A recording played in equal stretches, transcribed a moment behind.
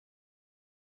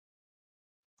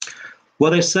Well,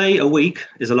 they say a week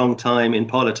is a long time in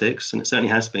politics, and it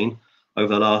certainly has been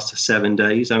over the last 7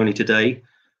 days. Only today,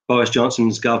 Boris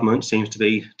Johnson's government seems to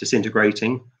be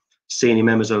disintegrating. Senior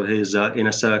members of his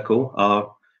inner circle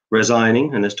are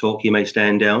resigning, and there's talk he may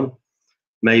stand down,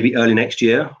 maybe early next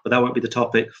year, but that won't be the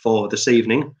topic for this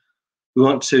evening. We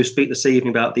want to speak this evening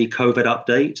about the COVID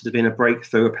update. There's been a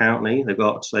breakthrough, apparently. They've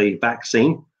got a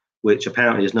vaccine, which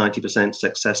apparently is 90%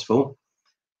 successful.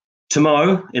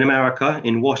 Tomorrow in America,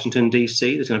 in Washington,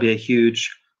 D.C., there's going to be a huge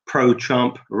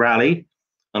pro-Trump rally.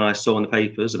 And I saw in the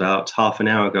papers about half an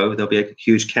hour ago, there'll be a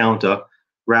huge counter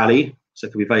rally. So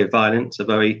it could be very violent. It's a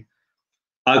very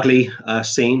ugly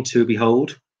scene to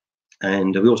behold.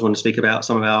 And we also want to speak about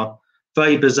some of our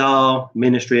very bizarre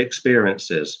ministry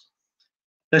experiences.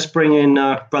 Let's bring in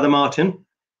Brother Martin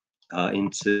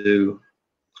into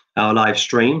our live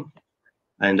stream.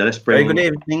 And let's bring good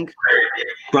evening.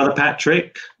 Brother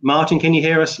Patrick. Martin, can you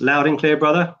hear us loud and clear,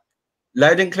 brother?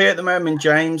 Loud and clear at the moment,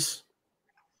 James.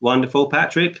 Wonderful.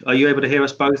 Patrick, are you able to hear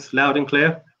us both loud and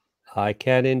clear? I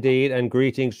can indeed, and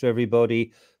greetings to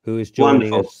everybody who is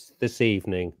joining us this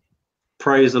evening.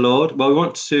 Praise the Lord. Well, we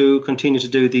want to continue to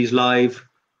do these live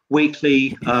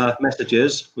weekly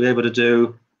messages. We were able to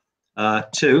do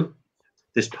 2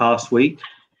 this past week.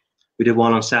 We did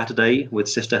one on Saturday with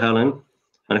Sister Helen,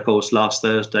 and of course last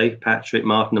Thursday, Patrick,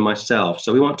 Martin and myself.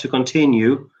 So we want to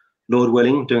continue, Lord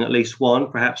willing, doing at least 1,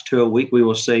 perhaps 2 a week. We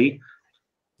will see.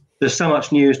 There's so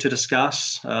much news to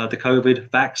discuss. The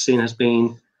COVID vaccine has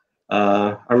been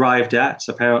arrived at,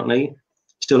 apparently.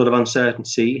 Still a lot of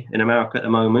uncertainty in America at the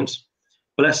moment.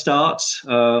 But let's start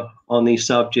on the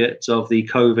subject of the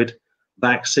COVID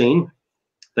vaccine.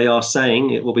 They are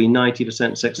saying it will be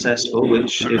 90% successful,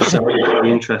 which is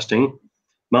very interesting.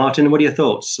 Martin, what are your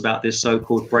thoughts about this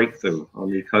so-called breakthrough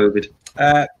on the COVID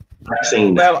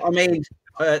vaccine? Well, I mean,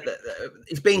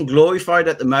 it's being glorified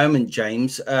at the moment,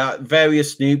 James.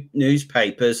 Various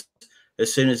newspapers,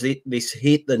 as soon as this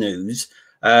hit the news,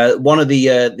 one of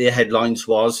the headlines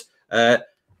was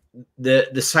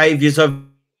the saviors of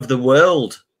the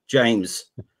world, James.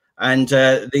 And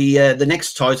the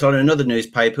next title on another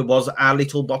newspaper was Our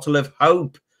Little Bottle of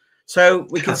Hope. So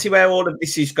we can see where all of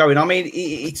this is going. I mean,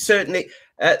 it's certainly,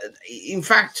 in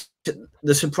fact,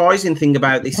 the surprising thing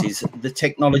about this is the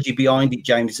technology behind it,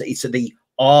 James. It's the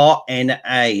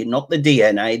RNA, not the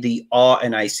DNA, the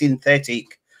RNA,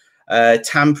 synthetic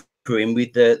tampering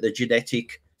with the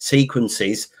genetic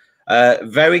sequences.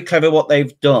 Very clever what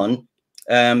they've done.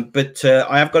 But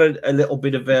I have got a little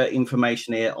bit of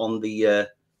information here on their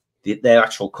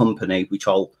actual company, which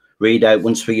I'll read out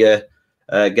once we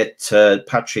get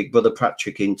Brother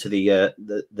Patrick into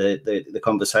the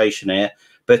conversation here.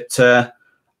 But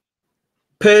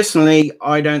personally,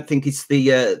 I don't think it's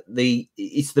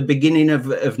the beginning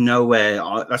of nowhere.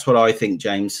 That's what I think,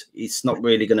 James. It's not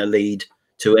really going to lead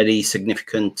to any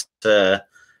significant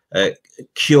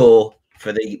cure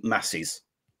for the masses.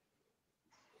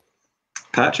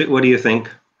 Patrick, what do you think?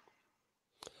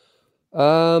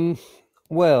 Well,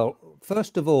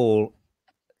 first of all,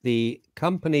 the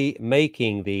company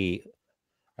making the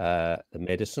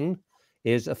medicine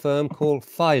is a firm called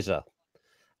Pfizer,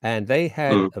 and they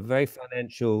had a very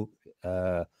financial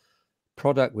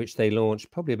product which they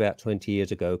launched probably about 20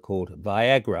 years ago called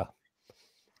Viagra,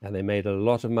 and they made a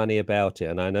lot of money about it.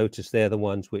 And I noticed they're the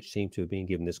ones which seem to have been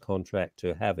given this contract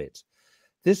to have it.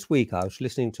 This week, I was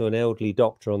listening to an elderly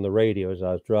doctor on the radio as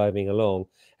I was driving along,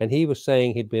 and he was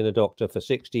saying he'd been a doctor for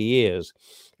 60 years.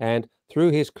 And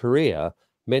through his career,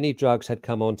 many drugs had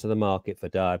come onto the market for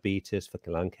diabetes, for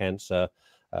lung cancer,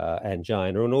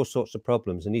 angina, and all sorts of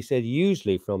problems. And he said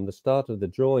usually from the start of the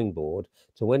drawing board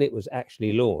to when it was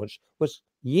actually launched was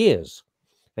years.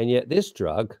 And yet this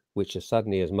drug, which is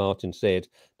suddenly, as Martin said,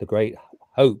 the great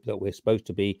hope that we're supposed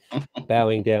to be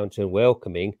bowing down to and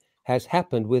welcoming, has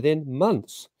happened within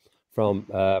months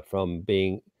from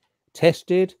being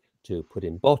tested to put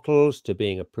in bottles to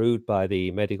being approved by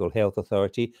the medical health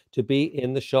authority to be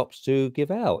in the shops to give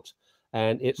out.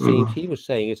 And it seems he was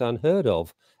saying it's unheard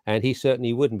of, and he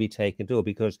certainly wouldn't be taken to it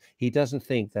because he doesn't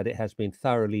think that it has been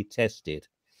thoroughly tested.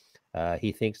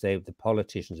 He thinks the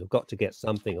politicians have got to get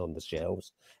something on the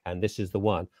shelves, and this is the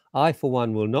one. I, for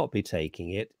one, will not be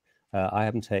taking it. I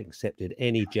haven't accepted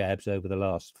any jabs over the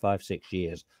last 5-6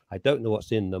 years. I don't know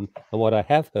what's in them, and what I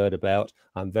have heard about,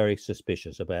 I'm very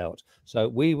suspicious about. So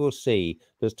we will see.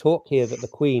 There's talk here that the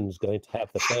Queen's going to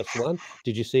have the first one.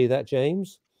 Did you see that,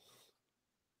 James?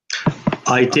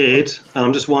 I did. And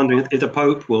I'm just wondering if the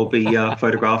Pope will be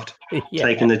photographed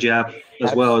taking the jab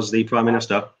as well as the Prime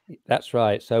Minister. That's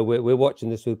right. So we're watching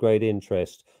this with great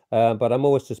interest. But I'm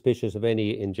always suspicious of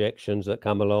any injections that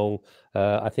come along.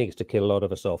 I think it's to kill a lot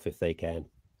of us off if they can.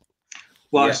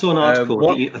 Well, I saw an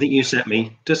article. I think you sent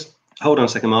me. Just hold on a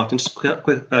second, Martin. Just a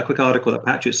quick article that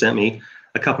Patrick sent me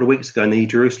a couple of weeks ago in the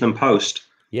Jerusalem Post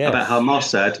about how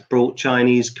Mossad brought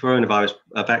Chinese coronavirus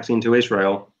vaccine to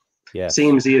Israel.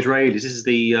 Seems the Israelis. This is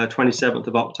the 27th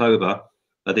of October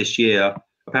this year.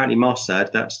 Apparently,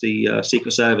 Mossad, that's the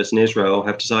secret service in Israel,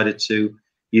 have decided to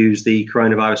use the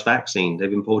coronavirus vaccine.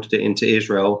 They've imported it into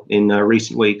Israel in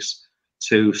recent weeks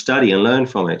to study and learn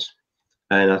from it.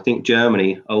 And I think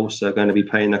Germany also going to be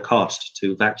paying the cost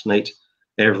to vaccinate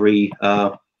every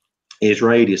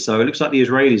Israeli. So it looks like the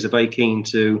Israelis are very keen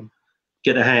to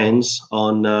get their hands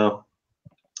on the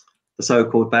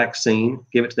so-called vaccine,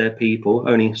 give it to their people.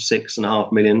 Only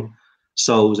 6.5 million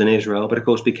souls in Israel. But of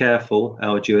course, be careful,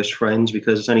 our Jewish friends,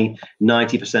 because it's only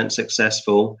 90%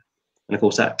 successful. And of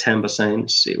course, that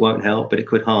 10%, it won't help, but it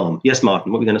could harm. Yes,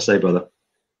 Martin, what are we going to say, brother?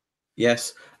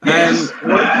 Yes.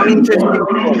 One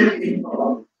interesting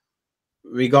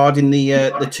regarding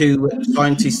the two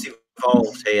scientists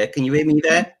involved here. Can you hear me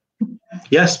there?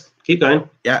 Yes, keep going.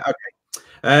 Yeah,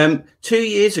 okay. 2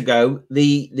 years ago,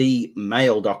 the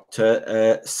male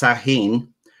doctor, Sahin,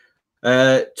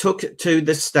 took to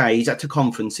the stage at a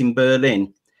conference in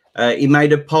Berlin. He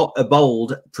made a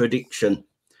bold prediction.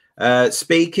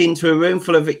 Speaking to a room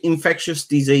full of infectious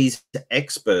disease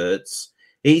experts,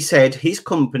 he said his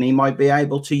company might be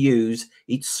able to use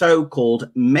its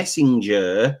so-called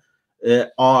messenger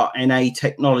RNA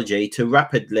technology to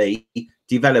rapidly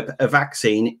develop a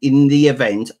vaccine in the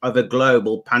event of a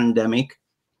global pandemic.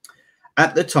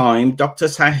 At the time, Dr.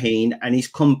 Sahin and his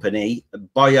company,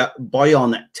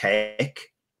 BioNTech,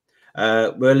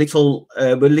 were a little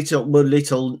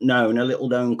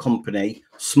known company,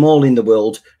 small in the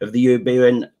world of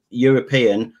the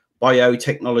European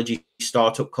biotechnology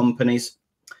startup companies.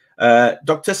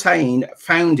 Dr. Sahin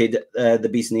founded the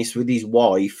business with his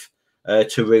wife,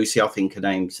 Tarusi, I think her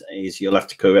name is. You'll have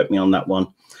to correct me on that one.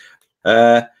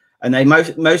 And they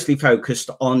mostly focused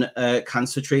on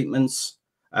cancer treatments.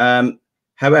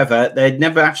 However, they'd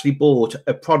never actually bought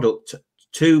a product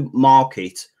to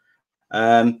market.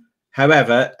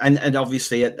 However, and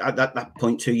obviously at that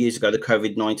point 2 years ago, the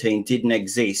COVID-19 didn't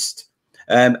exist.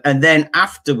 And then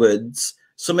afterwards,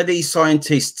 some of these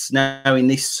scientists now in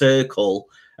this circle,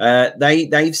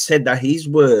 they've said that his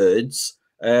words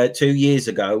 2 years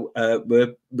ago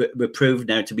were proved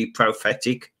now to be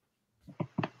prophetic.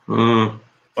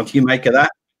 What do you make of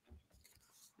that?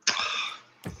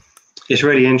 It's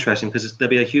really interesting because there'll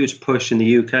be a huge push in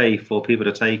the UK for people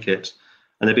to take it.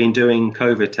 And they've been doing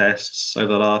COVID tests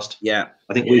over the last, I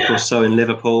think, week or so in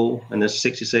Liverpool. And there's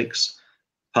 66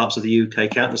 parts of the UK,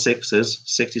 count the sixes,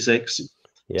 66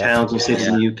 towns and cities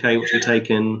in the UK which are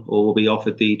taken or will be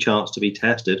offered the chance to be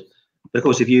tested. But of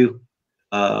course, if you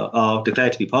are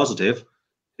declared to be positive,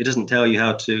 it doesn't tell you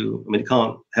how to, I mean, it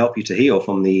can't help you to heal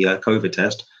from the COVID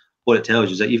test. What it tells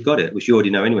you is that you've got it, which you already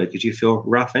know anyway, because you feel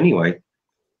rough anyway.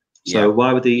 So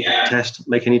why would the test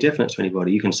make any difference to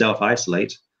anybody? You can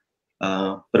self-isolate,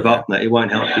 but apart from that, it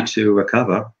won't help you to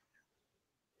recover.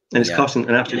 And it's costing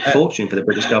an absolute fortune for the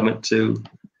British government to,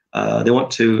 they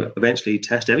want to eventually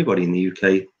test everybody in the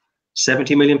UK.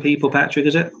 70 million people, Patrick,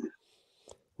 is it?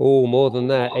 Oh, more than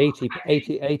that,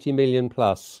 80 million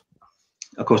plus.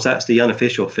 Of course, that's the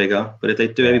unofficial figure, but if they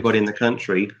do everybody in the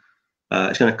country,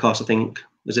 it's going to cost, I think,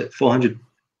 is it 400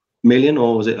 million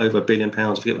or was it over £1 billion?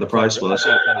 I forget what the price was.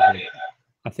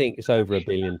 I think it's over £1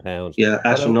 billion. Yeah,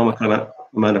 astronomical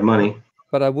amount of money.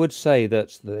 But I would say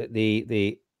that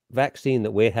the vaccine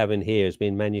that we're having here has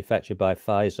been manufactured by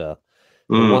Pfizer.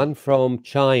 The one from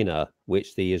China,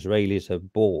 which the Israelis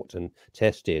have bought and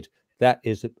tested, that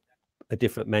is a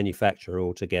different manufacturer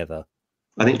altogether.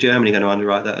 I think Germany are going to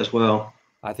underwrite that as well.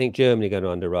 I think Germany are going to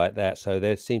underwrite that, so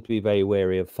they seem to be very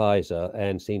wary of Pfizer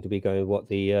and seem to be going what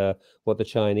the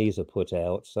Chinese have put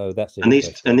out. So that's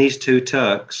interesting. And these two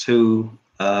Turks who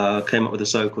came up with the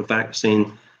so-called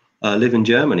vaccine live in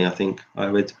Germany. I think I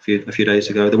read a few days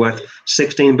ago. They're worth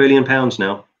 £16 billion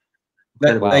now.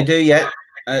 They do, yeah.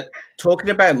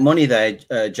 Talking about money there,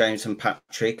 James and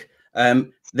Patrick.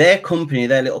 Their company,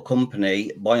 their little company,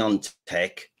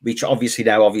 BioNTech, which obviously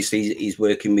is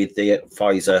working with the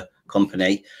Pfizer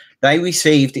company, they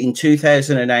received in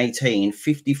 2018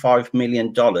 $55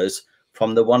 million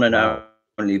from the one and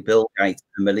only Bill Gates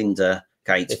and Melinda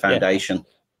Gates Foundation.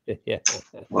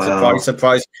 Wow.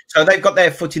 Surprise. So they've got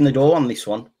their foot in the door on this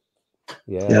one.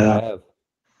 Yeah.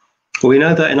 Well, we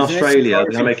know that in Australia, they're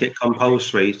going to make it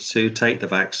compulsory to take the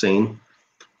vaccine.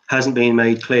 hasn't been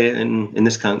made clear in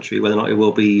this country whether or not it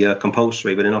will be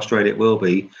compulsory, but in Australia it will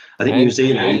be. I think And New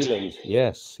Zealand,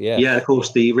 yes, yeah, of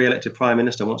course, the re-elected Prime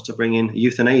Minister wants to bring in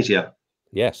euthanasia,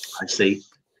 yes. I see.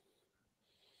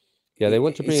 Yeah, they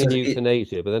want to bring in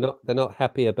euthanasia, but they're not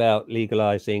happy about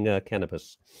legalizing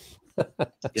cannabis.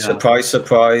 Yeah. Surprise,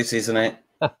 surprise, isn't it?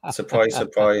 Surprise,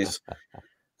 surprise.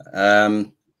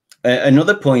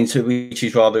 Another point which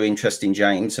is rather interesting,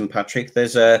 James and Patrick,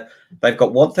 they've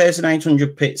got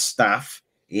 1,800 pit staff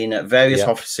in various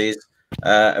offices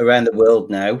around the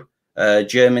world now,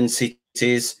 German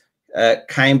cities,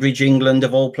 Cambridge, England,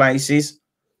 of all places.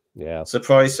 Yeah.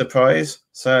 Surprise, surprise.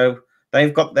 So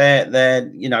they've got their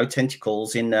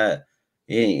tentacles in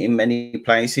many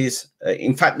places.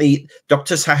 In fact, the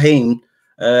Dr. Sahin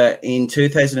in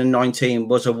 2019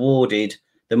 was awarded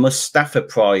the Mustafa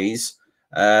Prize.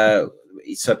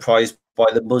 It's a prize by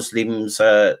the Muslims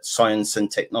Science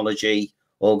and Technology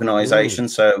Organization.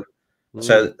 So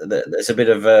there's a bit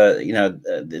of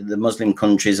the Muslim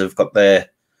countries have got their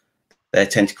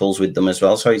tentacles with them as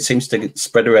well. So it seems to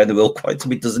spread around the world quite a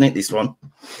bit, doesn't it, this one?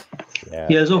 Yeah,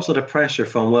 there's also the pressure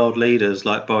from world leaders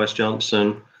like Boris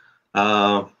Johnson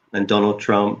and Donald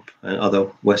Trump and other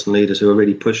Western leaders who are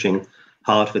really pushing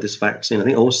hard for this vaccine. I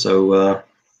think also,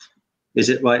 is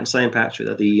it right in saying, Patrick,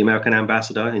 that the American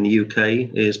ambassador in the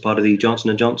UK is part of the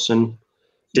Johnson & Johnson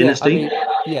dynasty?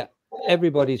 Yeah,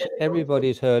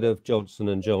 everybody's heard of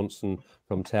Johnson & Johnson,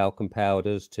 from talcum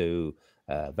powders to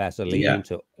Vaseline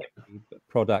to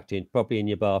product probably in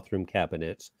your bathroom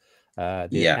cabinets.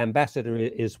 The ambassador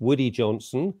is Woody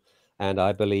Johnson, and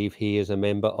I believe he is a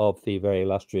member of the very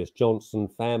illustrious Johnson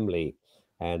family,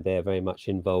 and they're very much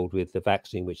involved with the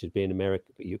vaccine, which has been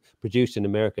produced in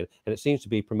America, and it seems to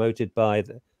be promoted by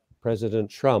President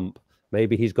Trump.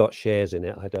 Maybe he's got shares in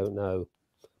it, I don't know,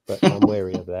 but I'm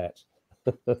wary of that.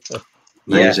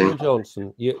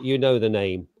 Johnson, you know the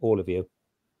name, all of you.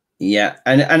 Yeah,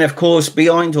 and of course,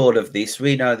 behind all of this,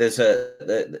 we know there's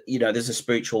a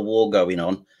spiritual war going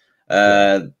on.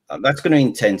 That's going to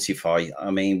intensify. I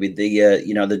mean, with the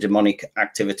the demonic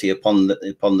activity upon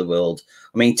the world.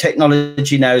 I mean,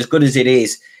 technology now, as good as it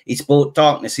is, it's brought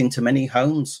darkness into many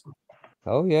homes.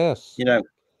 Oh yes.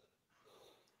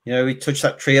 We touch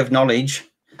that tree of knowledge,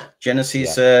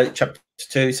 Genesis chapter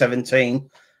 2:17,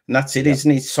 and that's it,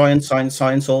 isn't it? Science, science,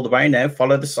 science all the way now.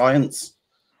 Follow the science.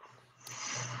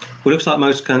 Well, it looks like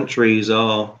most countries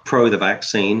are pro the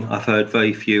vaccine. I've heard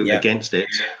very few against it.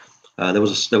 There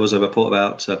was a report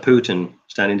about Putin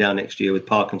standing down next year with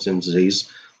Parkinson's disease.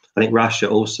 I think Russia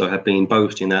also have been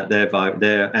boasting that their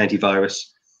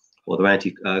antivirus or their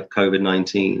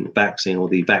anti-COVID-19 vaccine, or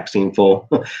the vaccine for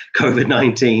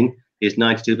COVID-19, is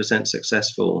 92%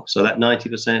 successful. So that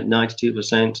 90%,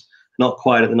 92%, not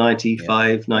quite at the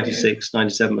 95, 96,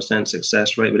 97%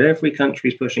 success rate, but every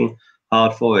country is pushing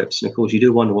hard for it. And of course, you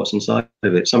do wonder what's inside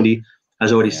of it. Somebody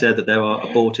has already said that there are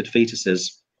aborted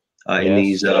fetuses in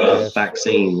these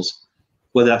vaccines.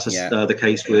 Whether that's the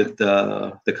case with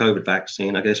the COVID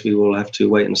vaccine, I guess we will have to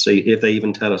wait and see, if they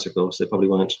even tell us. Of course, they probably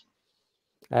won't.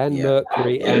 And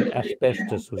mercury and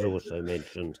asbestos was also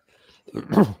mentioned.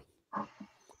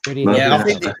 Pretty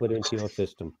heavy to put into your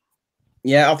system.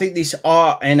 Yeah, I think this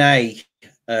RNA,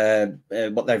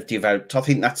 what they've developed, I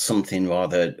think that's something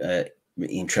rather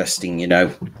interesting.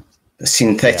 The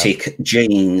synthetic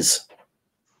genes.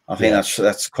 I think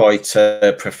that's quite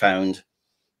profound.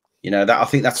 I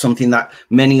think that's something that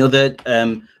many other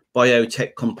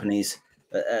biotech companies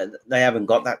they haven't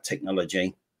got that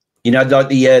technology. Like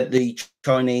the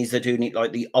Chinese are doing it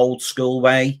like the old school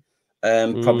way.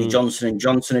 Probably Johnson &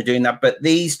 Johnson are doing that, but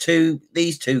these two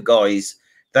guys,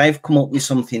 they've come up with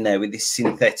something there with this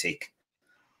synthetic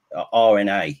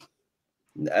RNA.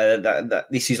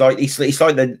 This is like it's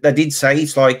like they did say,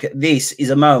 it's like this is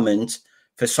a moment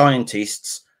for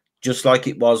scientists, just like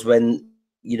it was when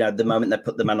the moment they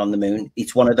put the man on the moon.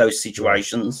 It's one of those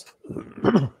situations.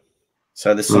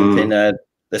 So there's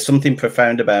something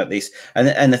profound about this,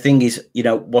 and the thing is,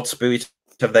 what spirit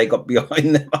have they got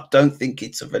behind them? I don't think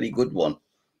it's a very good one.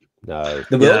 No,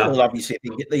 the world will obviously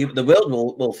think the world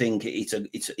will think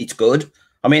it's good.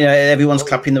 I mean, everyone's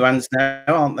clapping their hands now,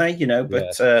 aren't they?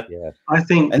 But I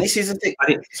think, and this is the thing.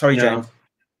 Sorry, James.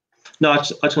 No, I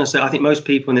was going to say, I think most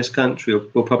people in this country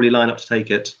will probably line up to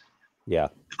take it. Yeah,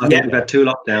 I think we've had 2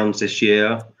 lockdowns this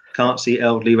year. Can't see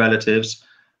elderly relatives.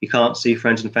 You can't see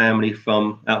friends and family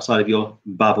from outside of your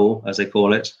bubble, as they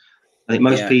call it. I think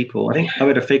most people, I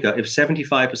read a figure, if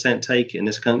 75% take it in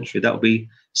this country, that would be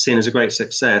seen as a great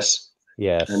success.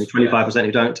 Yes. And the 25%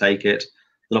 who don't take it,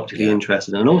 they're not particularly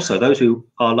interested. And also, those who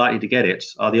are likely to get it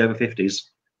are the over 50s.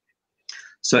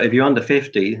 So if you're under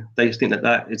 50, they think that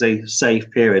that is a safe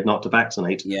period not to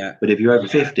vaccinate. Yeah. But if you're over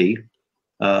 50,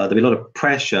 there'll be a lot of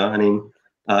pressure and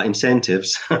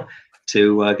incentives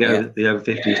to get over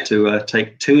 50s to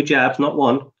take 2 jabs, not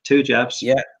 1, 2 jabs.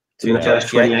 Yeah. In the first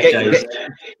 28 days.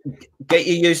 Get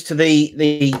you used to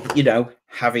the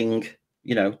having,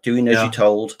 doing as you're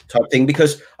told type thing,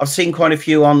 because I've seen quite a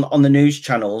few on the news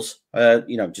channels,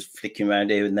 just flicking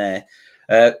around here and there.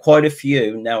 Quite a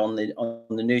few now on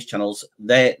the news channels.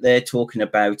 They're talking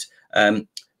about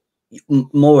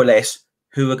more or less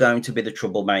who are going to be the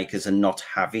troublemakers and not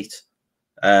have it.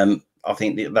 I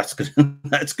think that's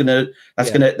gonna.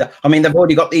 I mean, they've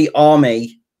already got the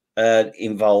army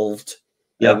involved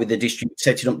with the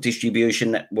setting up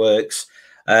distribution networks,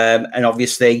 and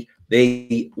obviously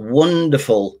the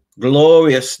wonderful,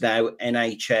 glorious now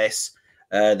NHS.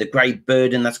 The great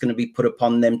burden that's going to be put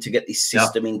upon them to get this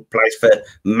system in place for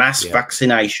mass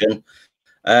vaccination.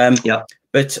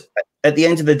 But at the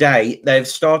end of the day, they've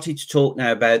started to talk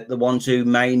now about the ones who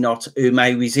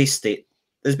may resist it.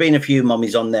 There's been a few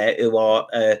mummies on there who are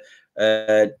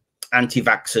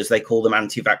anti-vaxxers. They call them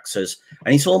anti-vaxxers.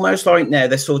 And it's almost like now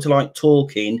they're sort of like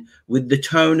talking with the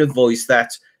tone of voice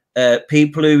that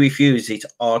people who refuse it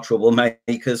are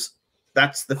troublemakers.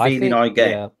 That's the feeling I get.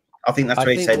 Yeah. I think that's what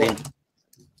it's heading.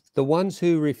 The ones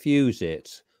who refuse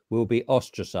it will be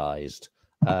ostracized.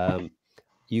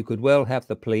 You could well have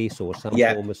the police or some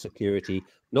form of security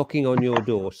knocking on your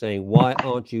door saying, why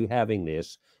aren't you having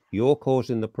this? You're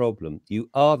causing the problem. You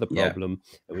are the problem.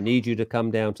 And we need you to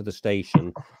come down to the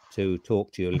station to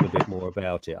talk to you a little bit more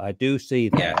about it. I do see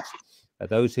that.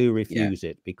 Those who refuse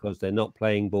it because they're not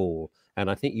playing ball. And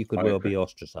I think you could well be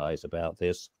ostracized about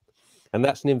this. And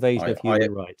that's an invasion of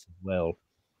human rights as well.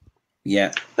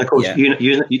 Yeah. Of course,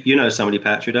 you know somebody,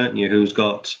 Patrick, don't you, who's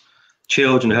got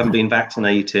children who haven't been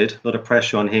vaccinated. A lot of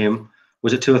pressure on him.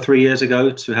 Was it 2 or 3 years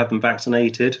ago to have them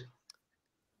vaccinated?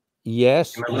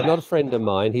 Yes, he's not a friend of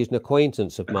mine. He's an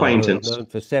acquaintance of mine who I've known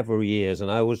for several years, and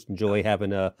I always enjoy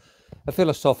having a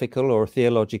philosophical or a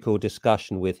theological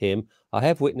discussion with him. I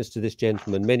have witnessed to this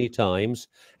gentleman many times,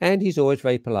 and he's always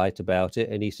very polite about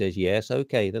it. And he says, yes,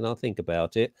 okay, then I'll think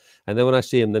about it. And then when I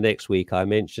see him the next week, I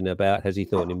mention about, has he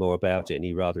thought any more about it? And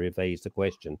he rather evades the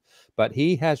question. But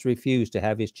he has refused to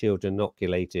have his children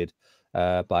inoculated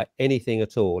by anything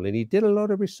at all. And he did a lot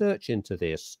of research into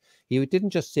this. He didn't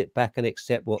just sit back and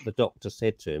accept what the doctor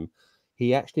said to him.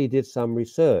 He actually did some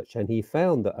research, and he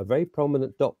found that a very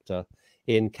prominent doctor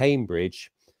in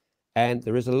Cambridge, and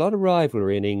there is a lot of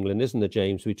rivalry in England, isn't there,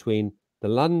 James, between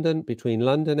London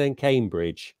and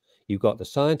Cambridge. You've got the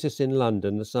scientists in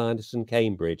London, the scientists in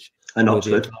Cambridge, and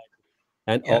Oxford,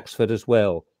 and Oxford as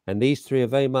well. And these three are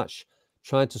very much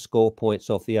trying to score points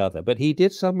off the other. But he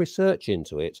did some research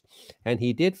into it, and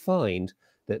he did find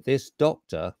that this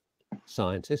doctor,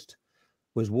 scientist,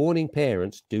 was warning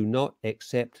parents, do not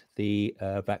accept the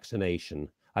vaccination.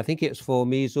 I think it's for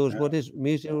measles. What is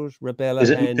measles, rubella?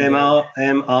 Is it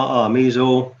MRR,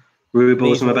 measles,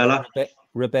 rubeola, and rubella?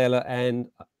 Rubella, and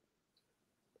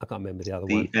I can't remember the other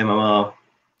one. The MMR.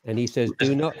 And he says,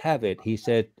 do not have it. He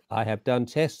said, I have done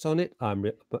tests on it.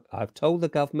 I've told the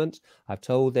government, I've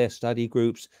told their study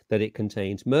groups that it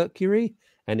contains mercury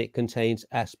and it contains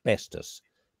asbestos.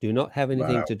 Do not have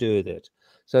anything to do with it.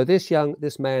 So this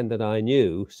man that I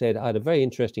knew said, I had a very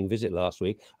interesting visit last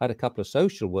week. I had a couple of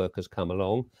social workers come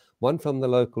along, one from the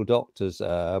local doctor's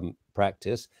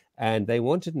practice, and they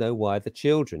wanted to know why the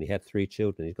children, he had 3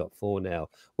 children, he's got 4 now,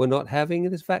 were not having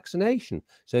this vaccination.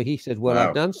 So he said, well,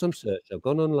 I've done some search, I've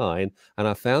gone online, and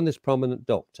I found this prominent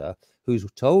doctor who's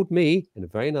told me in a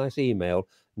very nice email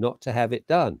not to have it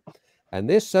done. And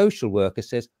this social worker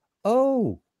says,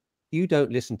 oh, you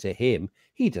don't listen to him.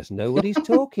 He doesn't know what he's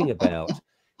talking about.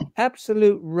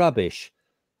 Absolute rubbish.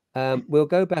 We'll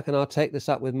go back and I'll take this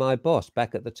up with my boss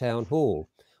back at the town hall.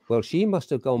 Well, she must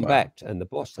have gone back, and the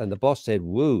boss said,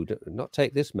 woo, not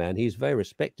take this man. He's a very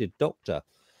respected doctor.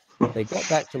 They got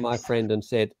back to my friend and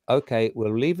said, okay,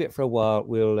 we'll leave it for a while.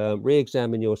 We'll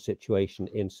re-examine your situation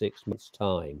in 6 months'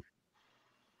 time.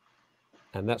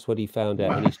 And that's what he found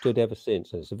out. And he stood ever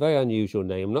since. And it's a very unusual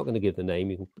name. I'm not going to give the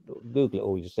name. You can Google it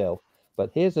all yourself.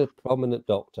 But here's a prominent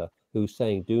doctor who's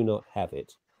saying, do not have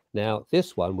it. Now,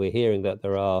 this one, we're hearing that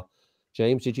there are,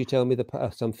 James, did you tell me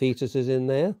some fetuses in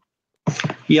there?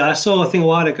 Yeah, I saw a thing a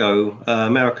while ago,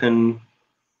 American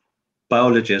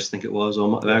biologist, I think it was,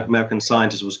 or American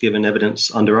scientist was given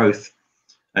evidence under oath.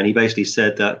 And he basically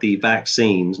said that the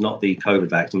vaccines, not the COVID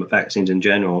vaccine, but vaccines in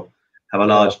general, have a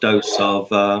large dose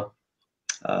of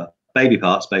baby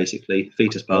parts, basically,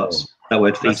 fetus parts. That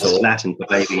word fetus is Latin for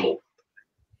baby.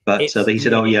 But he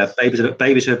said, oh, yeah,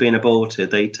 babies who have been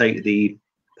aborted, they take the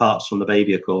parts from the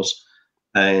baby, of course.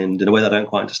 And in a way that I don't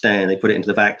quite understand, they put it into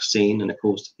the vaccine, and of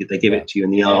course they give it to you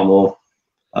in the arm, or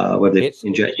whether they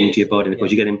inject it into your body. And of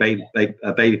course, you're getting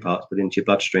baby parts put into your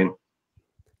bloodstream.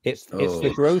 It's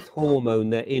the growth hormone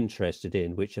they're interested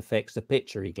in, which affects the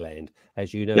pituitary gland.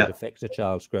 As you know, it affects a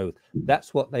child's growth.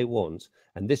 That's what they want.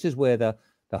 And this is where the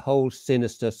whole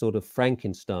sinister sort of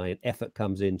Frankenstein effort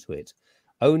comes into it.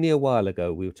 Only a while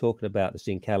ago, we were talking about this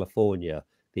in California.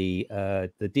 The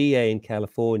DA in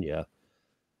California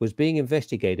was being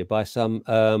investigated by some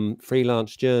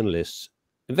freelance journalists,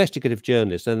 investigative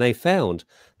journalists, and they found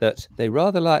that they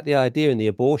rather like the idea in the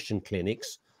abortion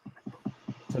clinics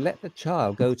to let the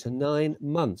child go to 9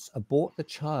 months, abort the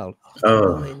child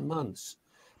after 9 months,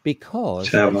 because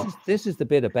this is the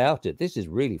bit about it. This is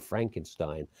really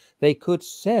Frankenstein. They could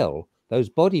sell those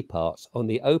body parts on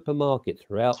the open market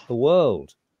throughout the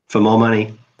world. For more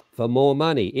money. For more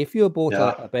money. If you abort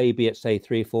a baby at, say,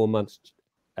 3 or 4 months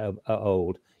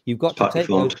old, you've got to take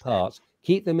those parts,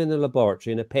 keep them in a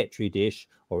laboratory in a Petri dish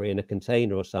or in a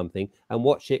container or something, and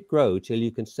watch it grow till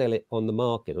you can sell it on the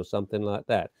market or something like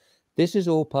that. This is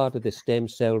all part of the stem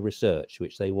cell research,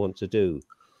 which they want to do.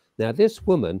 Now, this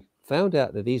woman found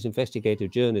out that these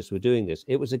investigative journalists were doing this.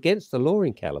 It was against the law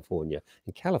in California,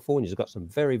 and California's got some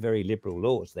very, very liberal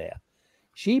laws there.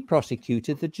 She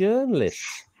prosecuted the journalists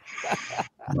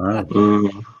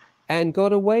and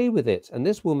got away with it. And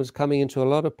this woman's coming into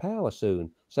a lot of power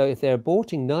soon. So if they're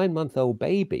aborting 9-month-old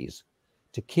babies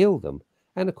to kill them,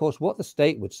 and of course, what the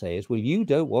state would say is, well, you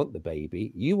don't want the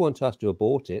baby, you want us to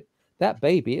abort it. That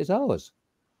baby is ours.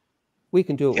 We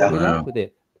can do what we like with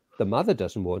it. The mother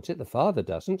doesn't want it, the father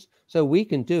doesn't, so we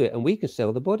can do it and we can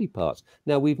sell the body parts.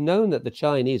 Now, we've known that the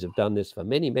Chinese have done this for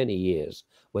many, many years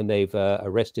when they've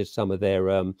arrested some of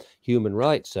their human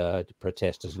rights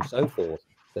protesters and so forth,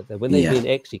 that when they've been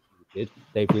executed,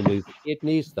 they've removed the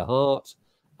kidneys, the heart,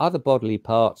 other bodily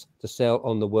parts to sell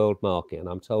on the world market. And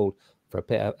I'm told for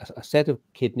a set of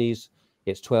kidneys,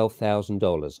 it's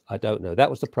 $12,000. I don't know. That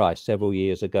was the price several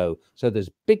years ago. So there's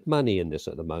big money in this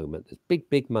at the moment. There's big,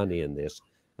 big money in this.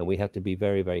 And we have to be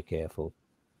very, very careful.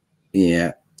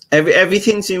 Yeah.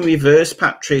 Everything's in reverse,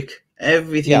 Patrick.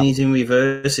 Everything is in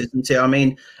reverse, isn't it? I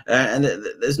mean, and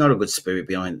there's not a good spirit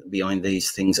behind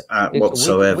these things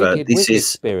whatsoever. Wicked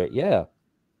spirit, yeah.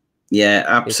 Yeah,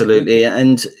 absolutely.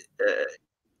 And,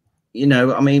 you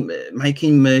know, I mean,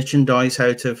 making merchandise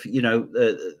out of, you know,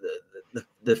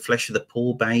 the flesh of the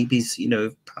poor babies, you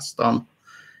know, passed on.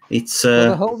 It's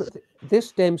this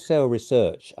stem cell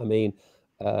research. I mean,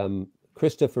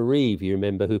 Christopher Reeve, you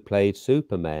remember, who played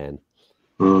Superman?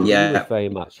 Yeah, was very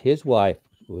much. His wife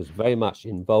was very much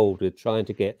involved with trying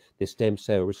to get this stem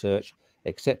cell research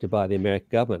accepted by the American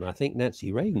government. I think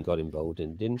Nancy Reagan got involved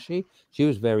in, didn't she? She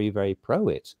was very, very pro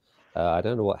it. I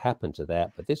don't know what happened to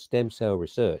that, but this stem cell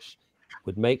research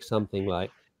would make something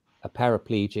like a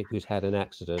paraplegic who's had an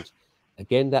accident.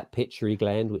 Again, that pituitary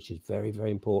gland, which is very, very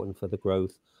important for the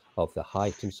growth of the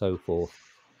height and so forth.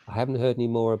 I haven't heard any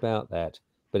more about that,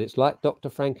 but it's like Dr.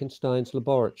 Frankenstein's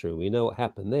laboratory. We know what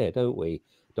happened there, don't we?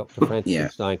 Dr.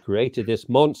 Frankenstein created this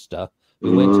monster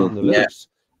who went on the loose.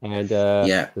 And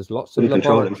there's lots of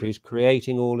laboratories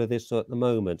creating all of this at the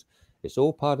moment. It's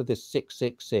all part of this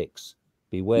 666.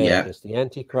 Beware, it's the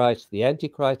Antichrist. The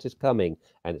Antichrist is coming,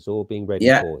 and it's all being ready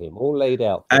for him, all laid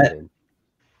out for him.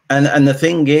 And the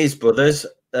thing is, brothers,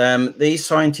 these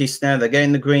scientists now, they're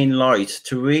getting the green light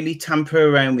to really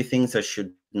tamper around with things they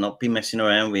should not be messing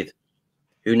around with.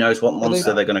 Who knows what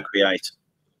monster they're going to create?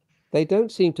 They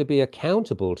don't seem to be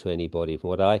accountable to anybody, from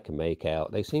what I can make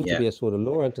out. They seem to be a sort of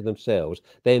law unto themselves.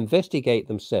 They investigate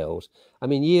themselves. I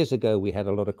mean, years ago, we had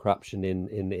a lot of corruption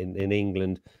in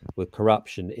England, with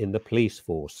corruption in the police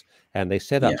force. And they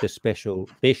set up this special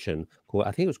mission called,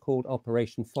 I think it was called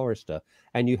Operation Forrester.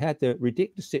 And you had the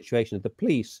ridiculous situation of the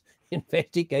police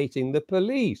investigating the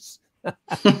police.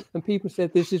 And people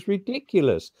said, this is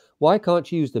ridiculous. Why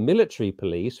can't you use the military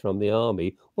police from the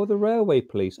army or the railway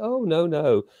police? Oh,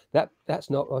 no,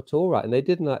 that's not at all right. And they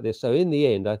didn't like this. So in the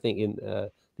end, I think the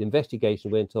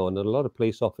investigation went on, and a lot of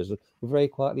police officers were very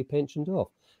quietly pensioned off.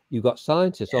 You've got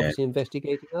scientists obviously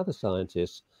investigating other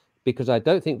scientists, because I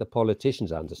don't think the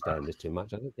politicians understand this too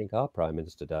much. I don't think our Prime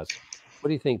Minister does. What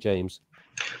do you think, James?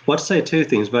 Well, to say two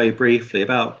things very briefly.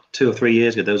 About 2 or 3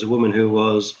 years ago, there was a woman who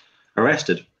was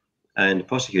arrested and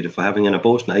prosecuted for having an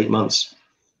abortion at 8 months.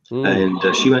 And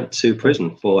she went to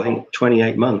prison for, I think,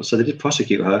 28 months. So they did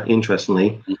prosecute her,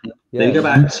 interestingly. Then you go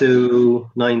back to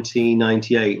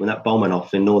 1998, when that bomb went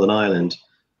off in Northern Ireland.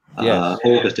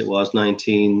 August it was,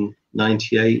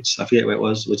 1998. I forget where it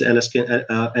was. Was it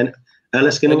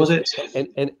Enniskillen, was it?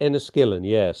 Enniskillen,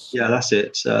 yes. Yeah, that's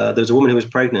it. There was a woman who was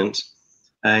pregnant,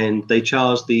 and they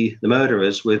charged the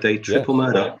murderers with a triple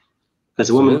murder, because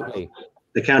the woman,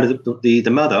 they counted the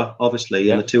mother, obviously,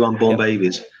 and the two unborn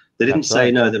babies. They didn't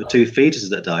say no, there were two fetuses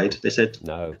that died. They said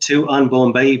no, two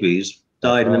unborn babies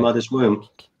died in the mother's womb,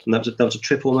 and that was a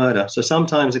triple murder. So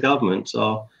sometimes the governments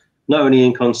are not only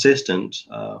inconsistent,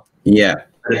 they're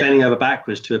bending over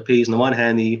backwards to appease, on the one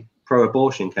hand, the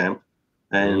pro-abortion camp,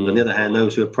 and on the other hand,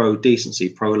 those who are pro-decency,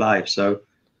 pro-life. So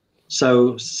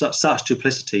such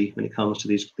duplicity when it comes to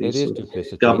these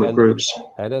government groups.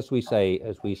 And as we say,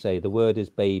 the word is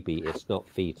baby. It's not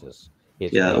fetus.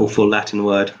 It's awful Latin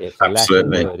word. It's a Latin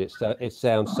word. It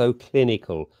sounds so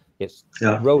clinical. It's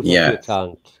rolls off your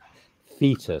tongue.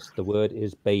 Fetus. The word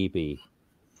is baby.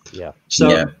 Yeah.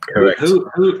 So correct.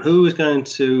 Who is going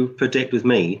to predict with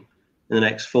me in the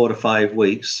next 4 to 5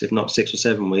 weeks, if not 6 or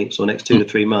 7 weeks, or next 2 to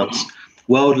 3 months,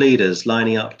 world leaders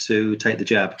lining up to take the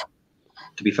jab,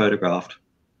 to be photographed?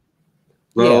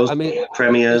 Royals,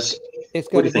 premiers. It's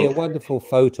going to be a wonderful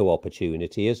photo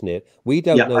opportunity, isn't it? We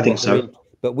don't know. I think so.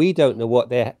 But we don't know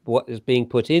what is being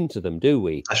put into them, do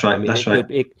we? That's right. That's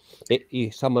right.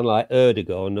 Someone like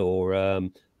Erdogan or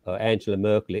Angela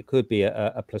Merkel, it could be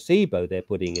a placebo they're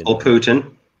putting in. Or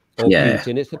Putin.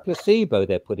 Putin, it's a placebo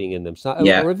they're putting in them,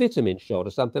 or a vitamin shot or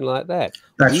something like that.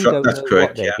 That's correct.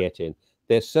 What they're getting.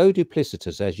 They're so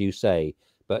duplicitous, as you say.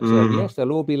 But yes,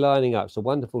 they'll all be lining up. It's a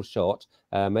wonderful shot.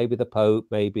 Maybe the Pope,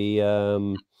 maybe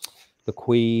the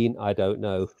Queen. I don't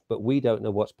know, but we don't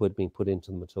know what's being put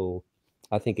into them at all.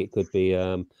 I think it could be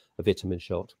a vitamin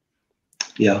shot.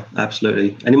 Yeah,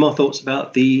 absolutely. Any more thoughts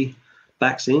about the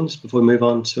vaccines before we move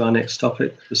on to our next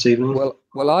topic this evening?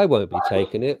 Well, I won't be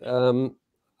taking it.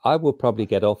 I will probably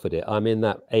get offered it. I'm in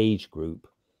that age group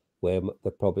where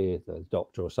probably the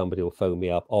doctor or somebody will phone me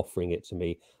up offering it to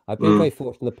me. I've been very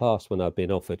fortunate in the past when I've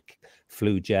been offered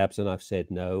flu jabs and I've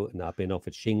said no, and I've been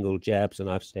offered shingle jabs and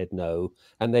I've said no,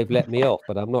 and they've let me off.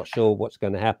 But I'm not sure what's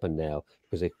going to happen now,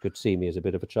 because they could see me as a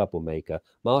bit of a troublemaker.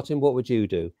 Martin, what would you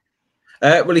do?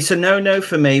 Well, it's a no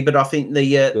for me, but I think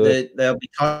they'll be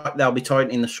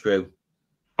tightening the screw.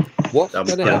 What's going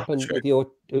to happen with your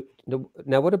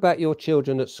now? What about your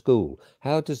children at school?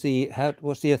 What's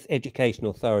the education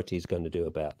authorities going to do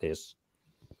about this?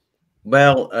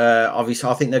 Well, obviously,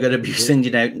 I think they're going to be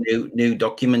sending out new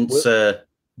documents.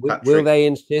 Will they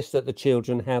insist that the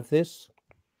children have this?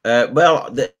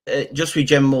 Just with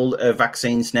general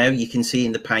vaccines now, you can see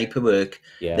in the paperwork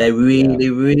they're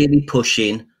really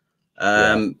pushing.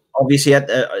 Obviously,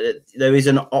 there is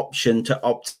an option to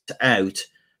opt out.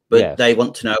 But they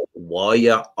want to know why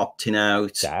you're opting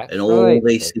out and all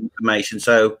this information.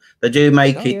 So they do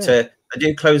make they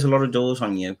do close a lot of doors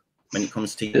on you when it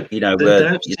comes to, they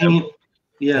don't seem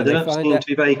to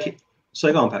be very.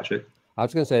 So go on, Patrick. I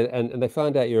was going to say, and they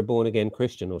find out you're a born again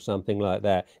Christian or something like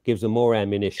that, gives them more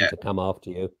ammunition to come after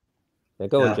you. Now,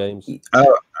 go on, James. I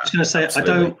was going to say,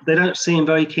 they don't seem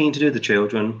very keen to do the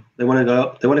children. They want to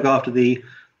go. They want to go after the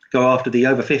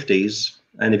over 50s,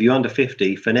 and if you're under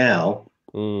 50 for now.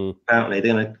 Apparently,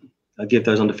 they're going to give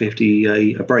those under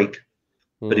 50 a break.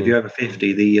 But if you're over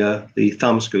 50, the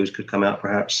thumb screws could come out,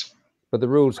 perhaps. But the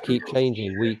rules keep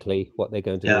changing weekly, what they're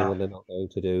going to do and what they're not going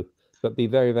to do. But be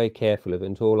very, very careful of it.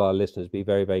 And to all our listeners, be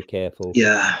very, very careful.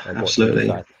 Yeah,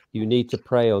 absolutely. You need to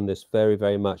pray on this very,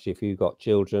 very much. If you've got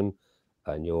children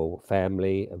and your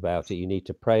family about it, you need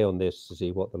to pray on this to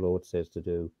see what the Lord says to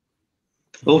do.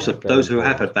 Also, those who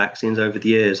have had vaccines over the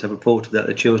years have reported that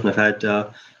the children have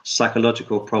had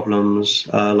psychological problems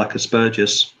like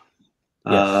Asperger's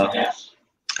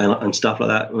and stuff like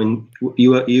that. I mean,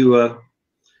 you wanted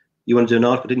to do an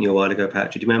article, didn't you, a while ago,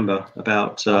 Patrick? Do you remember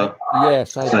about?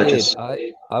 Yes, I did.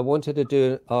 I wanted to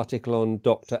do an article on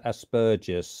Dr.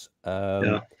 Asperger's,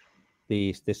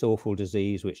 this awful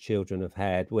disease which children have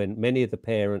had, when many of the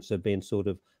parents have been sort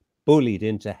of bullied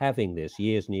into having this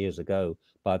years and years ago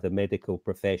by the medical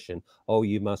profession. Oh,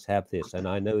 you must have this. And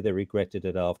I know they regretted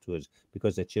it afterwards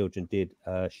because their children did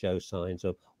show signs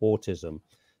of autism.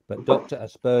 But Dr.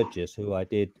 Asperger's, who I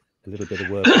did a little bit of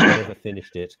work, I never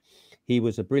finished it. He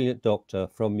was a brilliant doctor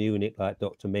from Munich, like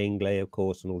Dr. Mengele, of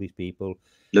course, and all these people.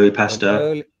 Louis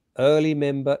Pasteur. Early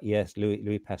member, yes,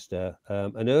 Louis Pasteur,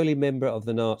 an early member of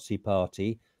the Nazi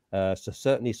Party, so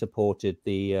certainly supported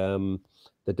the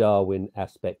Darwin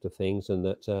aspect of things, and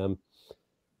that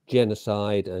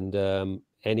genocide and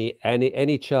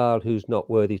any child who's not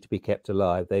worthy to be kept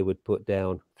alive, they would put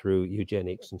down through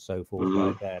eugenics and so forth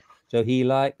like that. So he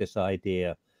liked this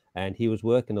idea, and he was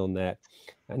working on that.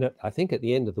 And I think at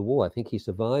the end of the war, I think he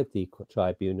survived the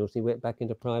tribunals. He went back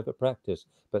into private practice.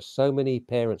 But so many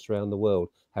parents around the world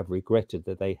have regretted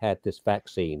that they had this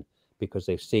vaccine because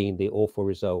they've seen the awful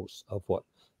results of what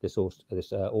this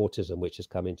autism which has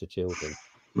come into children.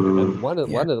 Mm. And one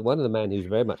of the men who's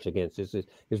very much against this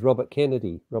is Robert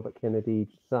Kennedy's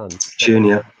son,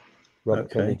 Junior.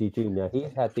 Robert Kennedy Jr.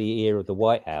 He's had the ear of the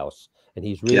White House, and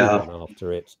he's really gone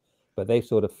after it. But they've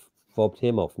sort of fobbed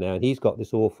him off now, and he's got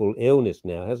this awful illness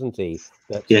now, hasn't he?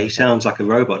 He sounds like a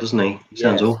robot, doesn't he? He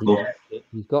sounds awful.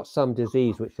 He's got some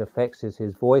disease which affects his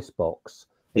voice box.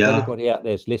 If anybody out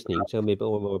there's listening, tell me a bit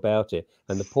more about it.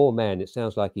 And the poor man, it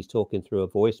sounds like he's talking through a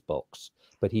voice box,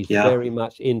 but he's very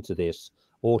much into this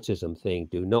autism thing.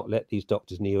 Do not let these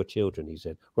doctors near your children, he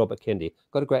said. Robert Kennedy.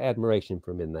 Got a great admiration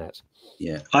for him in that.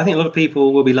 Yeah. I think a lot of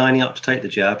people will be lining up to take the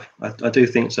jab. I do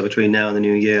think so, between now and the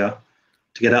new year,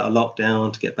 to get out of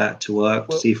lockdown, to get back to work,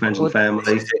 to see friends and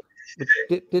family.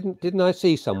 Didn't I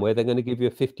see somewhere they're going to give you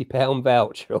a £50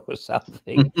 voucher or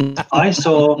something? I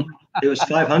saw it was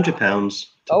 £500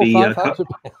 to be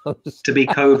to be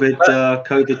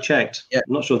COVID checked. Yeah.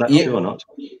 I'm not sure that's true or not.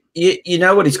 You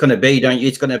know what it's going to be, don't you?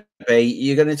 It's going to be,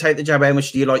 you're going to take the jab. How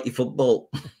much do you like your football?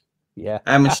 Yeah.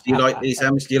 How much do you like this?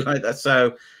 How much do you like that?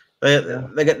 So they're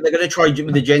going to try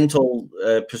with the gentle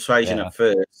persuasion at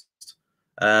first.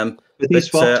 But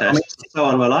these swab tests are so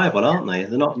unreliable, aren't they?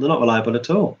 They're not reliable at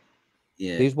all.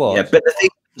 Yeah. These what? Yeah, but the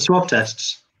swab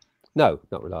tests. No,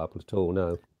 not reliable at all.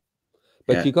 No.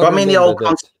 But you got. But I mean, the old.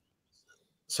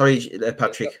 Sorry,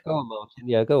 Patrick. Go on, Martin.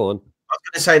 Yeah, go on. I was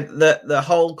going to say that the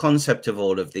whole concept of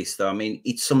all of this, though, I mean,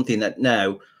 it's something that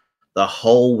now the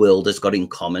whole world has got in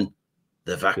common: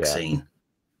 the vaccine,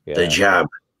 the jab.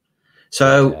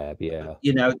 So,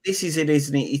 you know, this is it,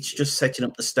 isn't it? It's just setting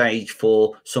up the stage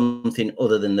for something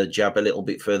other than the jab a little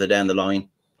bit further down the line.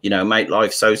 You know, make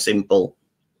life so simple.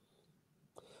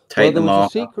 Take them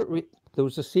off. There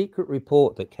was a secret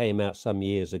report that came out some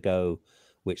years ago,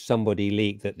 which somebody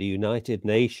leaked, that the United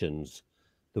Nations,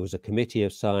 there was a committee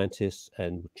of scientists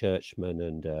and churchmen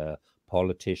and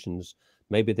politicians,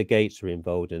 maybe the Gates were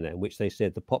involved in that, in which they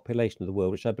said the population of the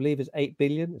world, which I believe is 8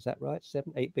 billion, is that right?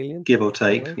 8 billion? Give or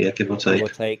take, give or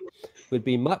take, would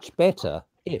be much better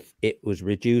if it was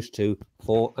reduced to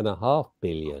 4.5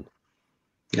 billion.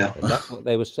 Yeah, and that's what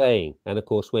they were saying. And of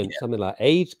course, when something like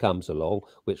AIDS comes along,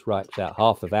 which wipes out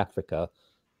half of Africa,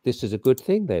 this is a good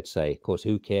thing, they'd say. Of course,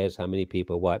 who cares how many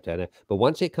people are wiped out? But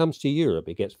once it comes to Europe,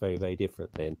 it gets very, very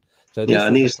different then. So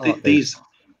and these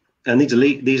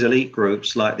elite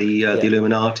groups like the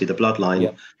Illuminati, the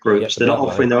bloodline groups, they're not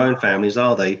offering their own families,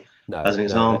 are they? No, as an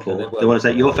example, they want to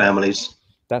take your families.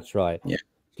 That's right. Yeah.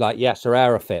 Like Yasser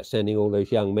Arafat sending all those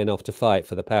young men off to fight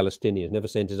for the Palestinians, never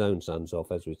sent his own sons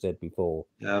off, as we said before.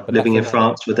 Yeah, living in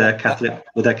France with their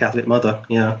Catholic mother.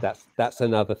 Yeah, that's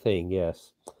another thing.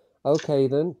 Yes. Okay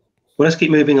then. Well, let's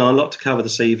keep moving on. A lot to cover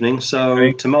this evening.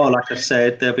 So tomorrow, like I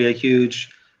said, there'll be a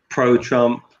huge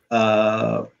pro-Trump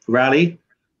rally,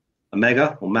 a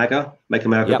MAGA, Make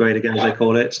America Great Again, as they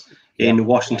call it, in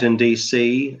Washington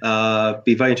D.C.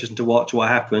 Be very interesting to watch what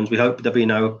happens. We hope there'll be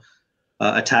no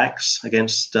attacks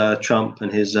against Trump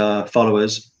and his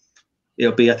followers.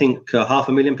 It'll be, I think,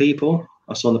 500,000 people.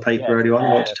 I saw on the paper earlier on.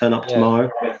 Want to turn up tomorrow.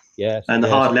 Yes. And the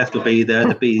hard left will be there.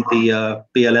 The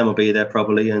BLM will be there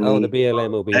probably, and the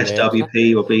BLM will be there.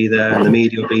 SWP will be there, and the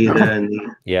media will be there, and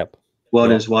the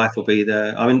World and his wife will be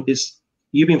there. I mean,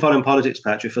 you've been following politics,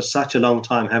 Patrick, for such a long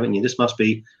time, haven't you? This must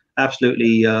be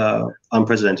absolutely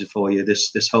unprecedented for you.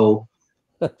 This whole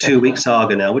 2-week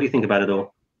saga now. What do you think about it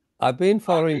all? I've been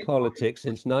following politics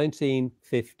since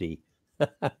 1950.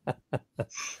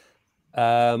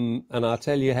 And I'll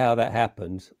tell you how that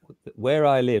happened. Where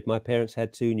I lived, my parents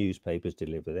had 2 newspapers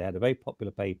delivered. They had a very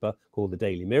popular paper called the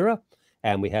Daily Mirror,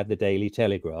 and we had the Daily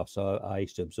Telegraph. So I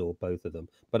used to absorb both of them.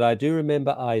 But I do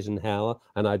remember Eisenhower,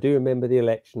 and I do remember the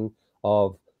election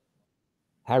of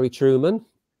Harry Truman.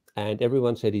 And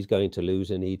everyone said he's going to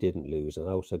lose, and he didn't lose. And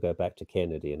I also go back to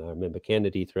Kennedy, and I remember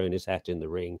Kennedy throwing his hat in the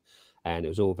ring, and it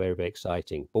was all very, very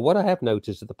exciting. But what I have noticed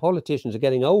is that the politicians are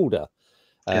getting older.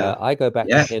 I go back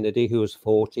to Kennedy, who was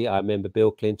 40. I remember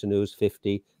Bill Clinton, who was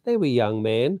 50. They were young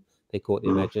men. They caught the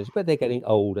imagination, but they're getting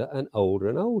older and older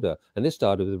and older. And this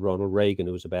started with Ronald Reagan,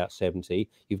 who was about 70.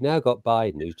 You've now got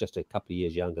Biden, who's just a couple of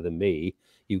years younger than me.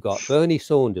 You've got Bernie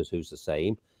Sanders, who's the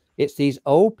same. It's these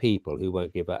old people who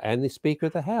won't give up. And the Speaker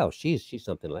of the House, she's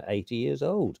something like 80 years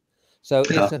old. So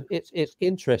it's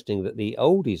interesting that the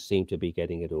oldies seem to be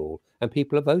getting it all, and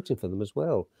people are voting for them as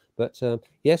well. But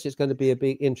yes, it's going to be a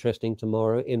big interesting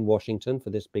tomorrow in Washington for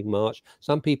this big march.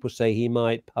 Some people say he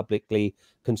might publicly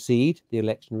concede the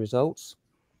election results.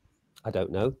 I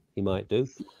don't know. He might do.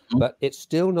 But it's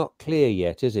still not clear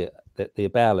yet, is it, that the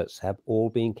ballots have all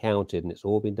been counted and it's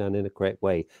all been done in a correct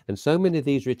way. And so many of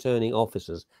these returning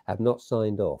officers have not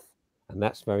signed off. And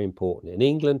that's very important. In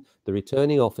England, the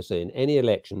returning officer in any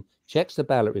election checks the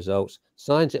ballot results,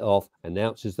 signs it off,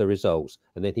 announces the results,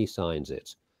 and then he signs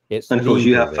it. It's And of course,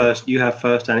 you legal have then.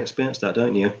 first-hand experience that,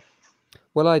 don't you?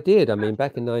 Well, I did. I mean,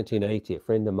 back in 1980, a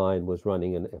friend of mine was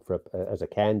running as a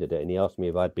candidate, and he asked me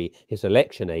if I'd be his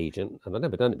election agent, and I'd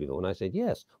never done it before. And I said,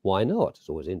 yes, why not? It's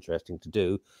always interesting to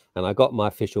do. And I got my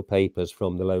official papers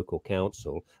from the local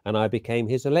council, and I became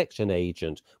his election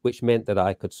agent, which meant that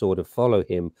I could sort of follow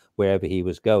him wherever he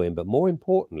was going. But more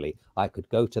importantly, I could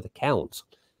go to the count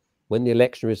when the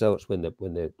election results, when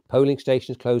the polling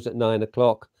stations closed at 9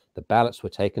 o'clock. The ballots were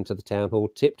taken to the town hall,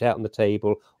 tipped out on the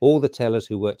table. All the tellers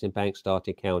who worked in banks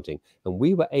started counting. And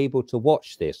we were able to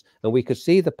watch this. And we could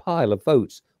see the pile of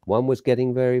votes. One was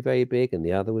getting very, very big and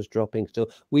the other was dropping still.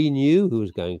 We knew who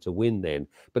was going to win then.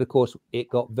 But of course, it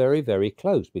got very, very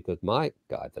close because my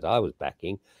guy that I was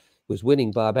backing was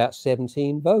winning by about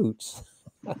 17 votes.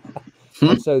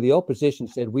 And so the opposition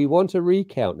said, we want a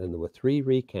recount. And there were 3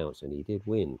 recounts and he did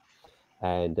win.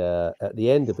 And at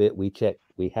the end of it, we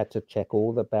had to check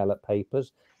all the ballot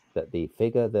papers, that the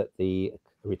figure that the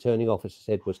returning officer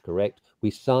said was correct. We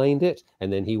signed it,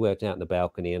 and then he went out on the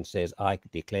balcony and says, I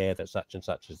declare that such and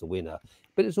such is the winner.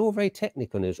 But it's all very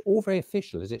technical and it's all very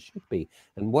official, as it should be.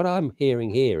 And what I'm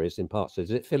hearing here is in parts, is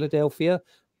it Philadelphia,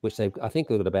 which I think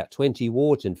they've got about 20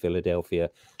 wards in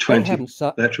Philadelphia. 20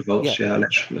 electoral votes,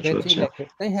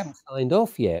 They haven't signed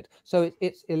off yet. So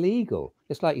it's illegal.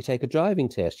 It's like you take a driving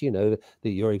test,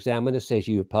 your examiner says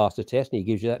you've passed the test and he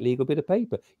gives you that legal bit of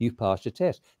paper. You've passed your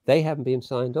test. They haven't been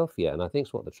signed off yet. And I think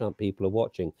it's what the Trump people are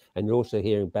watching. And you're also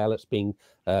hearing ballots being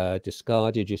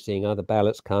discarded. You're seeing other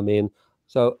ballots come in.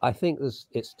 So I think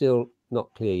it's still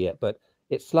not clear yet, but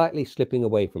it's slightly slipping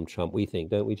away from Trump, we think,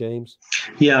 don't we, James?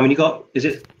 Yeah, I mean, is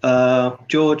it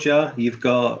Georgia? You've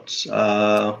got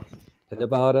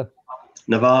Nevada.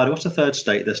 What's the third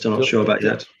state? They're still not sure about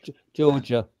yet.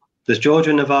 Georgia. There's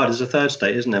Georgia and Nevada. There's a third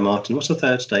state, isn't there, Martin? What's the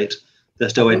third state? They're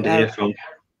still waiting to hear from.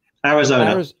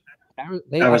 Arizona.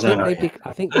 Arizona.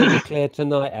 I think they declared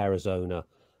tonight, Arizona.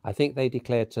 I think they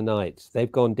declared tonight.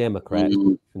 They've gone Democrat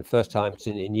for the first time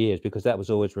in years, because that was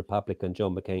always Republican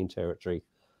John McCain territory.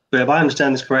 But if I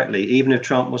understand this correctly, even if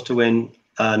Trump was to win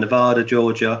Nevada,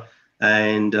 Georgia,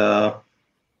 and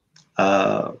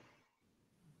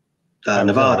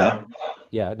Nevada,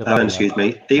 excuse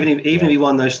me, even if he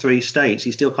won those 3 states,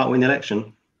 he still can't win the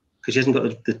election because he hasn't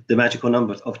got the magical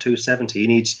number of 270. He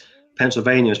needs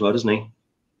Pennsylvania as well, doesn't he?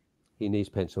 He needs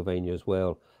Pennsylvania as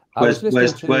well. Whereas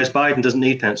Biden doesn't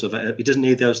need Pennsylvania. He doesn't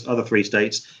need those other 3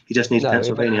 states. He just needs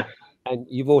Pennsylvania. And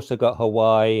you've also got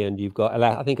Hawaii, and you've got,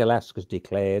 I think Alaska's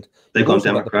declared. They've gone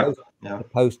Democrat.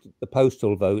 The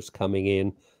postal votes coming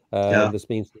in. There's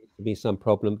been to be some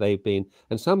problem. And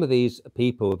some of these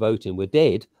people who are voting were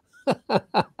dead.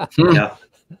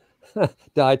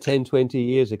 Died 10, 20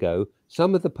 years ago.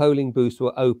 Some of the polling booths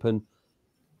were open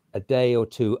a day or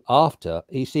 2 after.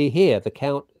 You see here,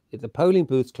 the polling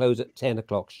booths close at 10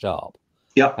 o'clock sharp.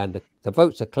 Yeah. And the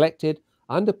votes are collected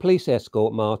under police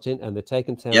escort, Martin, and they're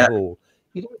taken to town hall.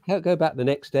 You don't go back the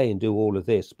next day and do all of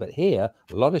this. But here,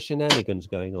 a lot of shenanigans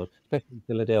going on, especially in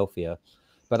Philadelphia.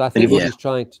 But I think what he's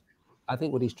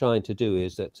trying to do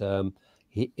is that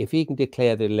if he can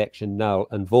declare the election null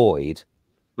and void,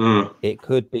 it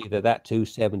could be that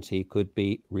 270 could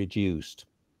be reduced.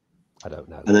 I don't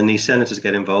know. And then these senators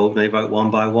get involved and they vote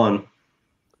one by one.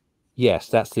 Yes,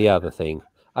 that's the other thing.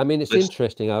 I mean, it's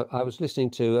interesting. I was listening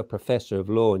to a professor of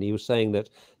law, and he was saying that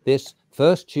this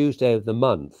first Tuesday of the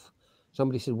month,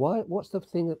 somebody said, what's the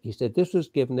thing? He said, this was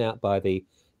given out by the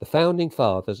founding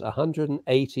fathers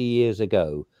 180 years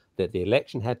ago, that the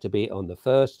election had to be on the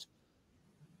first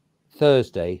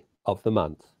Thursday of the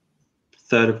month.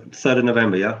 3rd of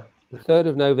November, yeah? The 3rd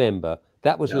of November.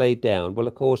 That was laid down. Well,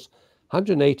 of course,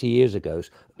 180 years ago,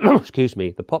 excuse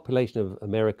me, the population of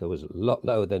America was a lot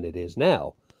lower than it is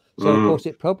now. So, of course,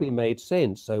 it probably made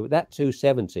sense. So that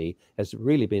 270 has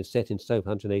really been set in stone for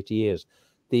 180 years.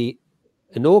 The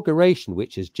inauguration,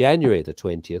 which is January the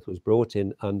 20th, was brought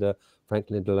in under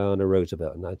Franklin Delano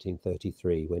Roosevelt in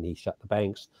 1933, when he shut the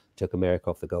banks, took America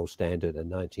off the gold standard,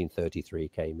 and 1933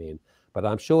 came in. But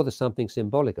I'm sure there's something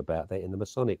symbolic about that in the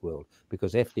Masonic world,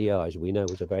 because FDR, as we know,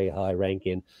 was a very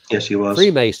high-ranking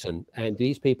Freemason. And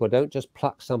these people don't just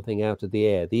pluck something out of the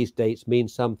air. These dates mean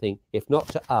something, if not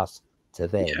to us, to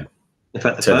them. Yeah. In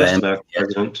fact, the first American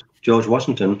president, George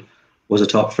Washington, was a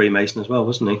top Freemason as well,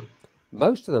 wasn't he?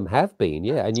 Most of them have been,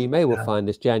 yeah. And you may well find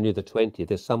this January the 20th,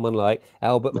 there's someone like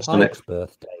Albert Pike's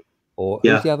birthday, or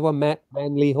who's the other one,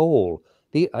 Manly Hall.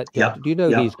 Do you know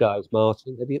these guys,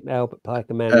 Martin? Have you met Albert Pike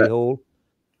and Manly Hall?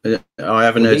 I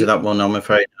haven't heard of that one, I'm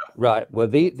afraid. Right. Well,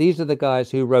 these are the guys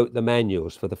who wrote the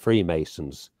manuals for the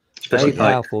Freemasons. Especially Very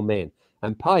Pike. powerful men.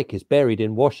 And Pike is buried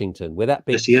in Washington with that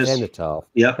big Yes, he is. cenotaph.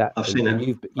 Yeah, I've seen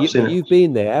it. You've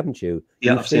been there, haven't you?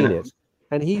 Yeah, You've I've seen it.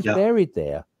 And he's Yeah. buried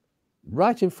there,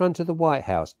 right in front of the White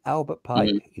House. Albert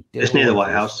Pike. It's near the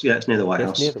White House. Yeah, it's near the White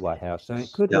House. It's near the White House. So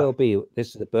it could Yeah. well be this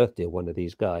is the birthday of one of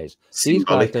these guys. Symbolic. These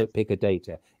guys don't pick a date.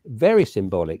 Very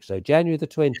symbolic. So January the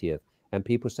 20th. And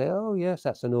people say, oh, yes,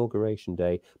 that's inauguration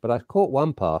day. But I caught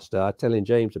one pastor, I was telling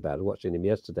James about it, watching him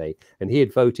yesterday, and he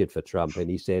had voted for Trump. And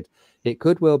he said, it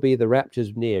could well be the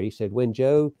rapture's near. He said, when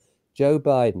Joe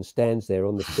Biden stands there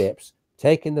on the steps,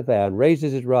 taking the vow and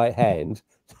raises his right hand,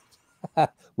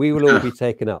 we will all be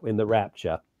taken up in the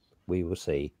rapture. We will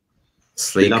see.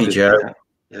 Sleepy Joe.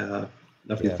 Yeah,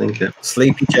 lovely to think it.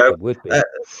 Sleepy Joe. It would be.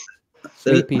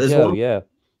 Sleepy there's Joe, one- yeah.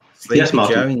 Sleepy Yes,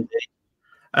 Martin. Joe, indeed.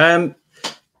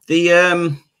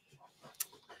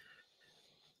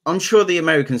 I'm sure the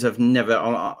Americans have never.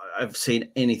 I've seen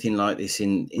anything like this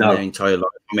in No. their entire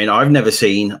life. I mean, I've never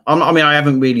seen. I mean, I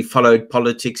haven't really followed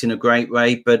politics in a great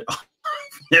way, but I've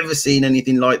never seen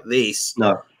anything like this.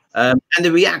 No. And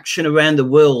the reaction around the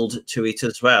world to it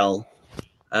as well.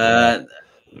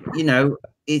 You know,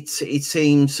 it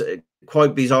seems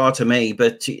quite bizarre to me,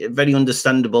 but very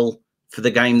understandable for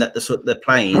the game that they're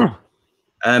playing.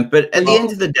 But at the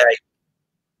end of the day,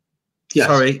 Yes.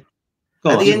 sorry. Go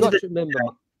At on. the end of the Remember,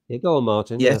 yeah, go on,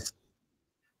 Martin. yes.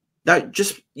 No,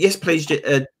 yes, please,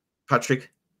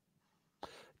 Patrick.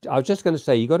 I was just going to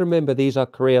say, you got to remember, these are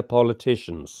career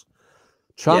politicians.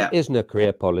 Trump isn't a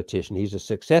career politician. He's a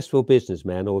successful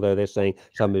businessman, although they're saying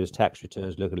some of his tax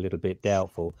returns look a little bit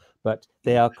doubtful. But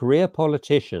they are career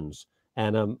politicians.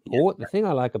 And the thing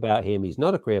I like about him, he's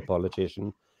not a career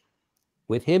politician.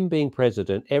 With him being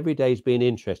president, every day's been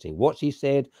interesting. What's he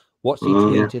said, what's he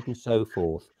tweeted, and so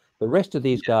forth. The rest of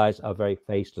these guys are very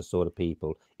faceless sort of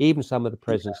people. Even some of the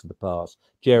presidents of the past,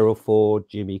 Gerald Ford,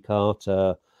 Jimmy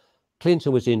Carter.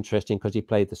 Clinton was interesting because he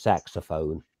played the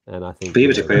saxophone. And I think But he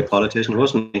was a career politician,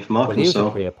 wasn't he, from well, he was Arkansas?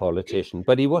 a career politician,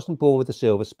 but he wasn't born with a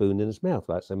silver spoon in his mouth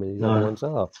like so many of the other ones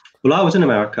are. Well, I was in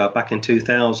America back in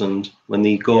 2000 when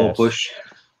the Gore-Bush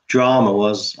drama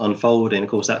was unfolding. Of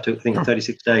course, that took, I think,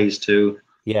 36 days to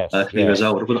be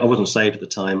resolved. I wasn't saved at the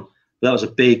time. But that was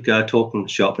a big talking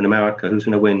shop in America. Who's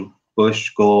going to win,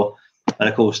 Bush, Gore? And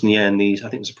of course, in the end, I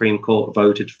think the Supreme Court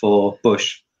voted for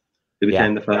Bush, who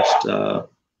became the first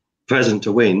president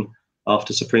to win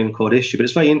after Supreme Court issue. But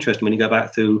it's very interesting when you go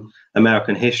back through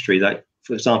American history that,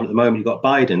 for example, at the moment, you've got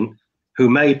Biden, who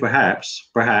may perhaps,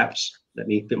 let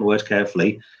me pick my words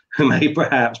carefully, who may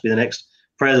perhaps be the next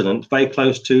president, very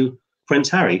close to Prince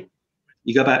Harry.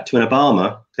 You go back to when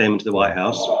Obama came into the White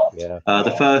House,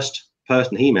 the first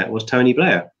person he met was Tony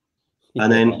Blair.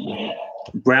 And then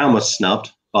Brown was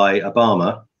snubbed by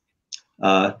Obama.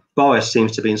 Boris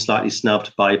seems to have been slightly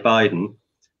snubbed by Biden.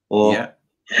 Or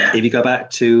if you go back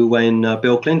to when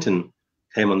Bill Clinton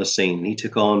came on the scene, he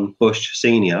took on Bush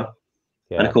Sr.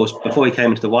 And of course, before he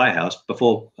came into the White House,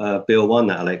 before Bill won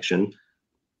that election,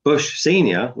 Bush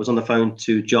Sr. was on the phone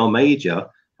to John Major,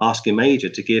 asking Major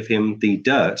to give him the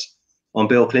dirt on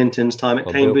Bill Clinton's time at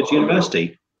Cambridge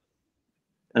University.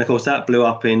 And of course, that blew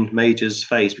up in Major's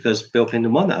face because Bill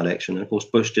Clinton won that election. And of course,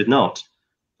 Bush did not.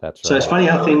 That's right. So it's funny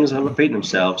how things are repeating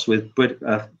themselves with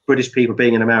British people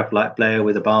being in America, like Blair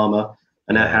with Obama,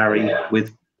 and now Harry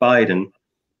with Biden.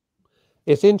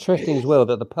 It's interesting as well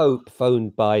that the Pope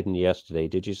phoned Biden yesterday.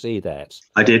 Did you see that?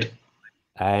 I did.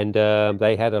 And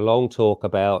they had a long talk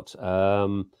about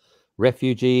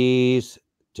refugees,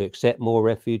 to accept more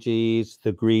refugees,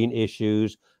 the green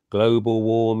issues, global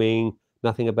warming,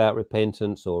 nothing about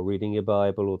repentance or reading your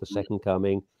Bible or the second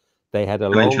coming. They had a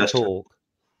long talk.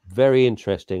 Very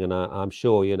interesting. And I'm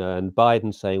sure, and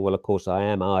Biden saying, well, of course, I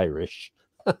am Irish.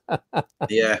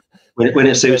 When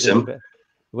it suits him.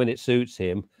 When it suits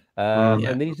him.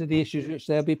 And these are the issues which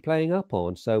they'll be playing up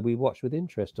on. So we watch with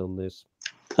interest on this.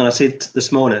 And I see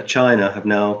this morning that China have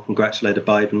now congratulated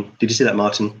Biden. Did you see that,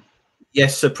 Martin?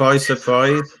 Yes, surprise.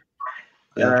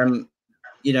 Yeah.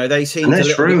 They seem they're to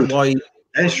shrewd.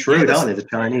 They're shrewd, aren't they? The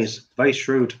Chinese, very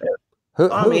shrewd.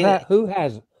 Who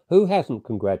hasn't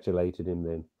congratulated him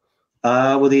then?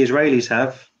 Well, the Israelis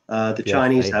have. The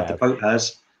Chinese have. The Pope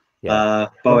has.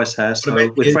 Boris has. So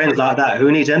with friends like that,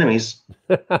 who needs enemies?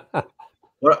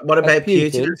 What about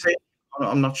Putin?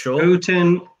 I'm not sure.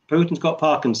 Putin's got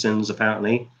Parkinson's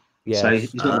apparently, so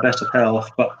he's not the best of health.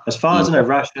 But as far as I know,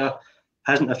 Russia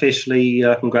hasn't officially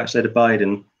congratulated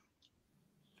Biden.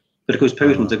 But of course,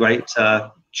 Putin's a great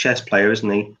chess player, isn't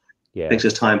he? Yeah, takes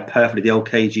his time perfectly. The old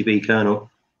KGB colonel.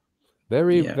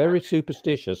 Very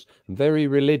superstitious, very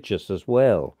religious as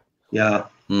well. Yeah.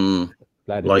 Vladimir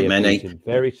Like many.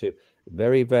 Putin,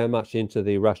 very much into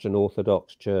the Russian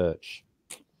Orthodox Church.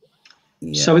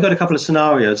 Yeah. So we got a couple of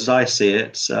scenarios as I see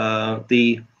it.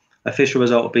 The official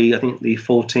result will be, I think, the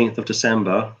 14th of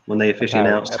December when they officially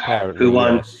announced who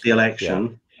won the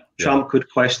election. Yeah. Trump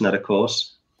could question that, of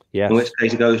course. Yes. In which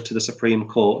case it goes to the Supreme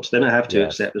Court. They don't have to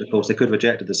accept it, of course. They could have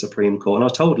rejected the Supreme Court. And I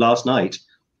was told last night,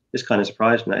 this kind of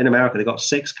surprised me, in America they got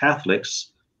 6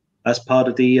 Catholics as part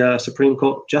of the Supreme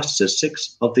Court justices.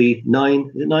 6 of the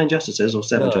 9, is it 9 justices or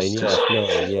 7 justices?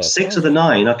 Yes. 6 of the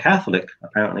 9 are Catholic,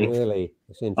 apparently. Really?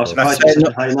 I was surprised it's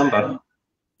such a high number.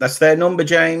 That's their number,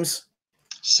 James.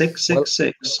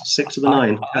 666, 6 of the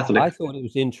 9 Catholic. I thought it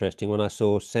was interesting when I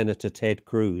saw Senator Ted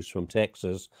Cruz from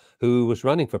Texas, who was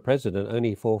running for president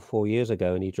only 4 years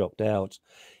ago, and he dropped out.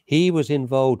 He was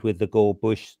involved with the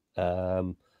Gore-Bush,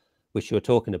 which you were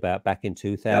talking about back in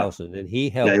 2000, and he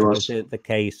helped present the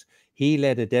case. He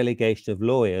led a delegation of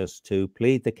lawyers to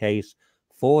plead the case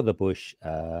for the Bush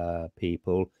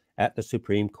people at the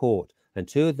Supreme Court. And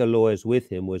 2 of the lawyers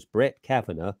with him was Brett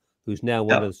Kavanaugh, who's now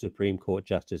one of the Supreme Court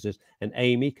justices, and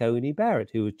Amy Coney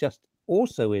Barrett, who was just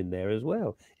also in there as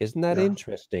well. Isn't that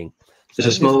interesting? It's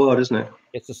a small world, isn't it?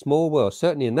 It's a small world.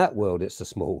 Certainly in that world, it's a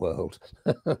small world.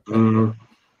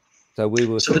 So we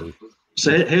will see.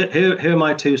 So here are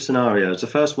my 2 scenarios. The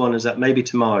first one is that maybe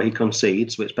tomorrow he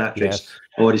concedes, which Patrick's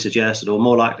already suggested, or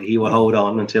more likely he will hold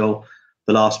on until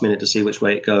the last minute to see which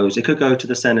way it goes. It could go to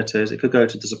the senators. It could go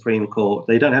to the Supreme Court.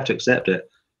 They don't have to accept it.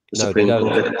 The Supreme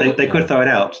Court. They could throw it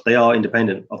out. They are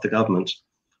independent of the government.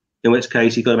 In which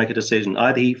case, you've got to make a decision.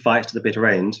 Either he fights to the bitter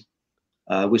end,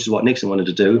 which is what Nixon wanted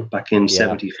to do back in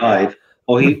 '75,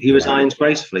 or he resigns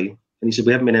gracefully. And he said,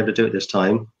 we haven't been able to do it this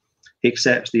time. He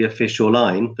accepts the official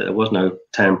line that there was no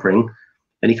tampering,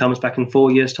 and he comes back in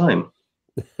 4 years' time.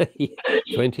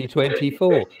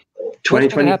 2024.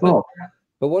 2024.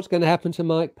 But what's going to happen to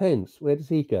Mike Pence? Where does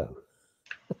he go?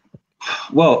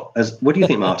 Well, what do you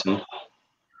think, Martin?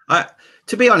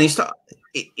 To be honest,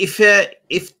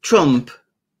 if Trump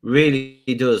really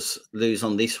does lose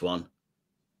on this one,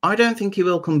 I don't think he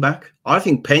will come back. I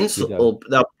think Pence will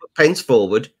put Pence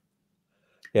forward,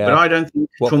 but I don't think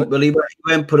Trump will. He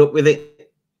won't put up with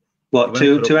it. What?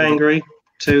 Too angry?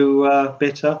 Too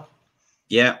bitter?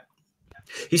 Yeah.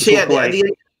 You see, at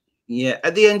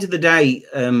the end of the day,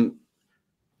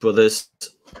 brothers,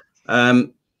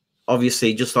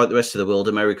 obviously, just like the rest of the world,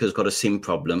 America's got a sin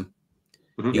problem.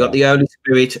 You got the Holy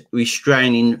Spirit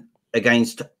restraining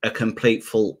against a complete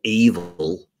full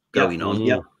evil going on.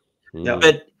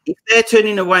 But if they're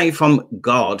turning away from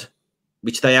God,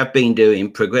 which they have been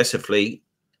doing progressively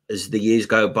as the years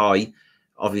go by,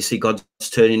 obviously God's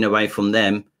turning away from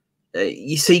them.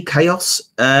 You see chaos,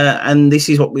 and this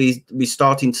is what we're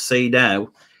starting to see now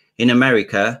in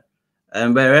America.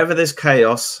 And wherever there's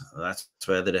chaos, that's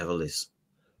where the devil is.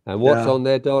 And what's on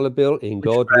their dollar bill? In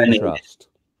God we trust.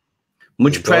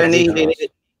 Much prayer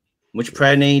needed. Much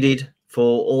prayer needed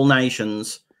for all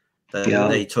nations.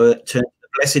 They turn to the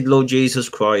blessed Lord Jesus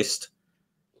Christ.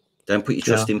 Don't put your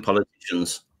trust in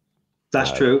politicians.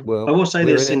 That's true. Well, I will say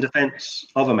this in defense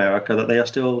of America, that they are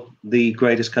still the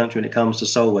greatest country when it comes to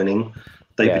soul winning.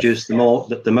 They produce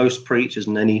the most preachers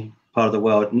in any part of the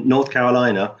world. North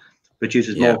Carolina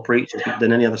produces more preachers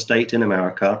than any other state in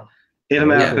America. If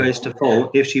America is to fall,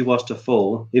 if she was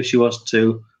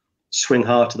to swing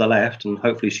hard to the left, and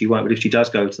hopefully she won't, but if she does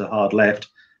go to the hard left,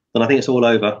 then I think it's all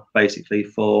over, basically,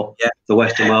 for the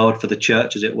Western world, for the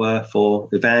church, as it were, for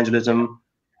evangelism,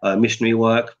 missionary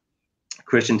work,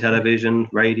 Christian television,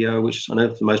 radio, which I know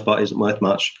for the most part isn't worth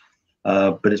much,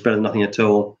 but it's better than nothing at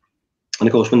all. And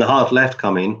of course, when the hard left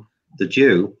come in, the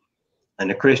Jew and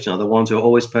the Christian are the ones who are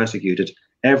always persecuted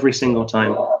every single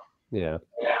time. Yeah.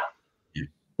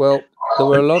 Well, there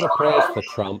were a lot of prayers for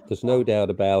Trump. There's no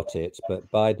doubt about it. But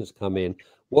Biden's come in.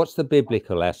 What's the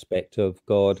biblical aspect of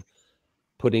God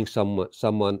putting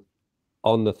someone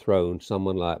on the throne,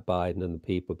 someone like Biden, and the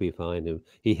people behind him?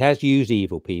 He has used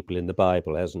evil people in the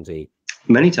Bible, hasn't he?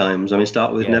 Many times. I mean,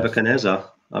 start with Nebuchadnezzar.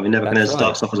 I mean, Nebuchadnezzar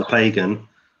starts off as a pagan.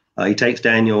 He takes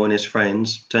Daniel and his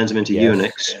friends, turns them into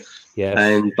eunuchs. Yes.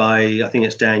 And by, I think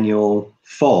it's Daniel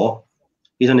 4,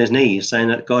 he's on his knees saying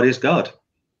that God is God.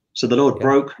 So the Lord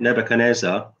broke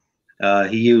Nebuchadnezzar.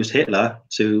 He used Hitler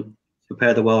to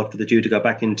prepare the world for the Jew to go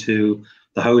back into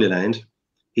the Holy Land.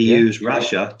 He used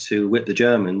Russia to whip the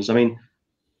Germans. I mean,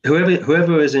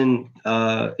 whoever is in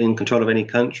control of any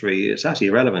country, it's actually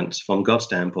irrelevant from God's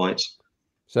standpoint.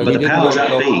 So but the powers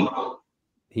that be.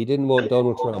 He didn't want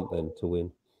Donald Trump then to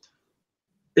win.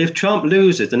 if Trump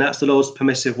loses, then that's the Lord's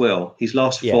permissive will. He's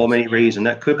lost for many reasons.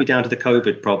 That could be down to the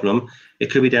COVID problem. It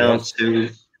could be down to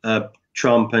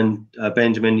Trump and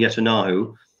Benjamin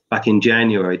Netanyahu back in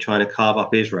January trying to carve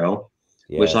up Israel,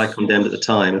 which I condemned at the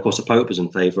time. And of course, the Pope was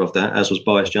in favour of that, as was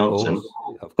Boris Johnson.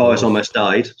 Boris almost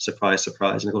died. Surprise,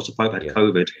 surprise. And of course, the Pope had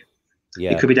COVID.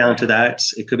 It could be down to that.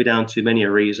 It could be down to many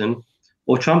a reason.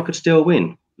 Or Trump could still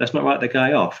win. Let's not write the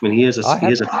guy off. I mean, he is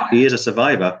a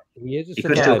survivor. He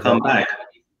could still come back.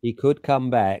 He could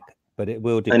come back, but it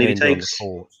will depend on the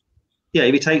court. Yeah,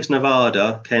 if he takes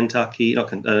Nevada, Kentucky,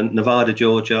 Nevada,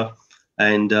 Georgia,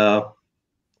 and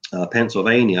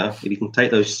Pennsylvania, if he can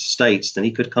take those states, then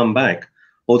he could come back.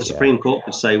 Or the Supreme Court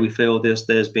could say, we feel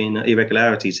there's been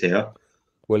irregularities here.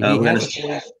 Well,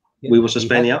 we will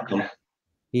suspend the outcome.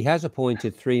 He has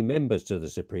appointed 3 members to the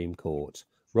Supreme Court: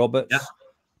 Roberts,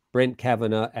 Brett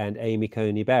Kavanaugh, and Amy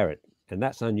Coney Barrett. And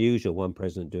that's unusual, one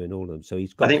president doing all of them. So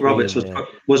he's got. I think Roberts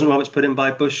wasn't Roberts put in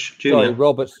by Bush Jr. Sorry,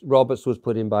 Roberts was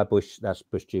put in by Bush. That's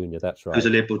Bush Jr. That's right. He was a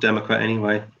Liberal Democrat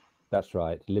anyway. That's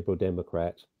right, Liberal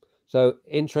Democrat. So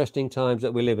interesting times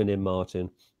that we're living in,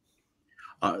 Martin.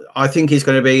 I think it's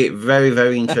going to be very,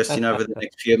 very interesting over the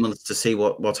next few months to see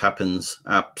what happens.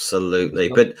 Absolutely,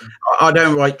 but I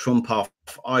don't write Trump off.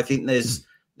 I think there's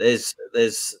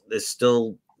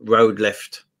still road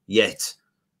left yet.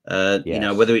 You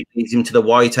know, whether it leads him to the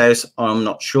White House, I'm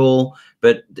not sure,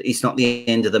 but it's not the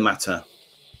end of the matter.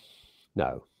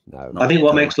 No. I think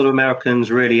what makes a lot of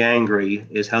Americans really angry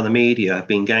is how the media have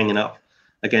been ganging up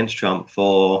against Trump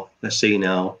for, let's see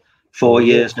now, 4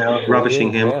 years now,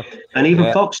 rubbishing him. Yeah. And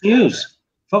even Fox News.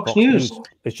 Fox News.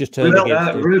 It's just turned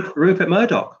against Rupert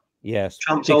Murdoch. Yes.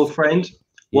 Trump's old friend,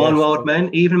 one world man,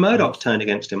 even Murdoch's turned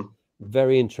against him.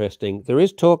 Very interesting. There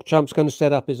is talk Trump's going to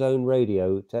set up his own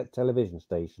radio television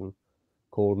station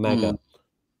called MAGA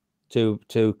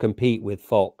to compete with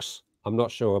Fox. I'm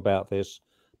not sure about this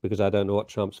because I don't know what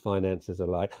Trump's finances are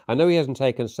like. I know he hasn't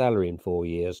taken salary in 4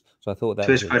 years, so I thought that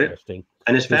was interesting.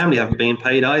 And his family haven't been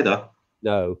paid either.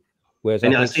 No. Whereas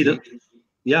I see that.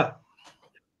 Yeah.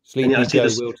 Sleepy Joe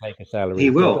will take a salary.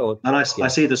 He will. And I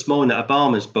see this morning that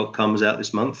Obama's book comes out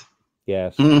this month.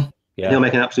 Yes. Yeah. He'll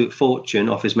make an absolute fortune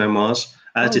off his memoirs,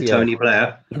 as did Tony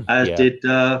Blair, as did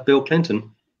Bill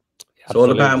Clinton. It's all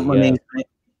about money.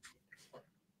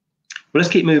 Well, let's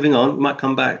keep moving on. We might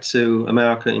come back to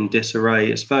America in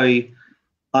disarray. It's very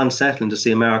unsettling to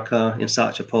see America in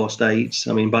such a poor state.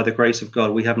 I mean, by the grace of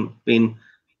God, we haven't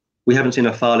seen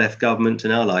a far left government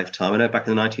in our lifetime. I know back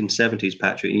in the 1970s,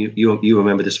 Patrick, you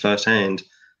remember this firsthand.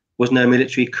 Wasn't there a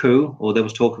military coup, or there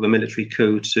was talk of a military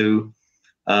coup to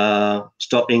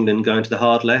stop England going to the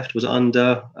hard left? Was it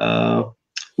under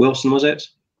Wilson, was it?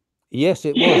 Yes,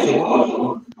 it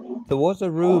was. There was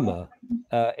a rumor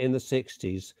in the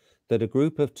 60s that a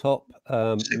group of top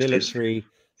military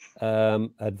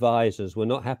advisors were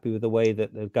not happy with the way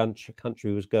that the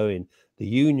country was going. The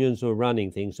unions were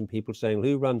running things, and people saying,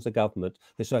 who runs the government?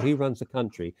 So who runs the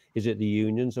country? Is it the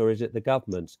unions or is it the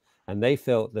government? And they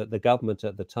felt that the government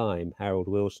at the time, Harold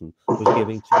Wilson, was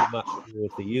giving too much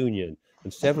towards the union.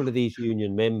 And several of these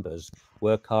union members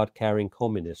were card-carrying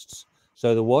communists.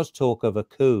 So there was talk of a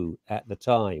coup at the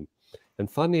time.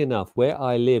 And funnily enough, where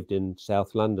I lived in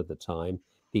South London at the time,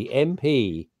 the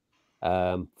MP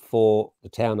for the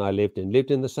town I lived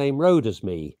in the same road as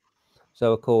me.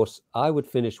 So, of course, I would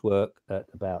finish work at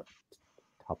about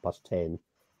 10:30,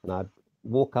 and I'd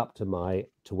walk up to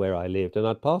where I lived, and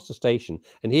I'd pass the station,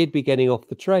 and he'd be getting off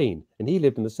the train, and he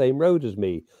lived in the same road as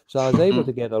me. So I was able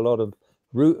to get a lot of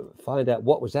find out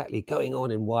what was actually going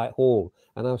on in Whitehall.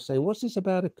 And I was saying, what's this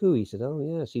about a coup? He said, oh,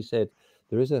 yes. He said,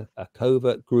 there is a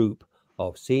covert group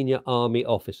of senior army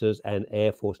officers and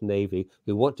Air Force Navy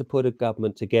who want to put a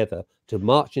government together to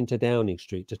march into Downing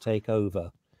Street to take over,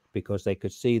 because they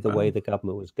could see the way the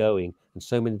government was going. And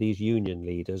so many of these union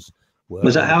leaders were...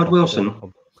 Was that Howard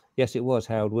Wilson? Yes, it was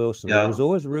Howard Wilson. Yeah. There was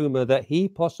always rumor that he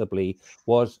possibly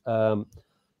was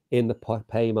in the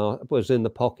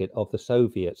pocket of the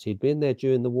Soviets. He'd been there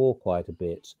during the war quite a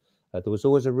bit. There was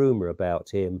always a rumor about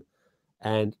him.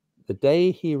 And the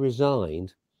day he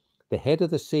resigned, the head of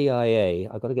the CIA,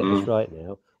 I've got to get this right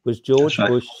now, was George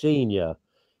Bush Sr.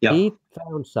 Yeah. He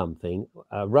found something.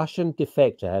 A Russian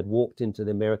defector had walked into the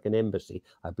American embassy,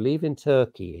 I believe in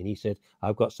Turkey, and he said,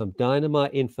 I've got some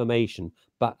dynamite information,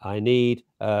 but I need,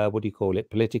 political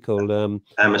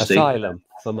asylum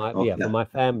for my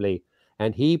family.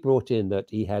 And he brought in that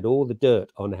he had all the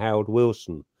dirt on Harold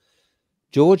Wilson.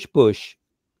 George Bush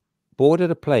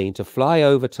boarded a plane to fly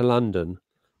over to London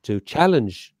to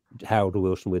challenge Harold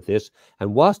Wilson with this.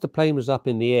 And whilst the plane was up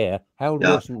in the air, Harold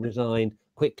Wilson resigned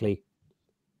quickly.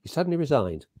 He suddenly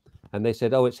resigned. And they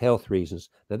said, oh, it's health reasons.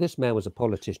 Now, this man was a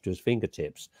politician to his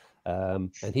fingertips.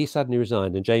 And he suddenly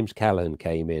resigned, and James Callaghan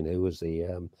came in, who was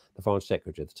the Foreign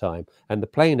Secretary at the time. And the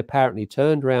plane apparently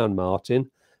turned round, Martin,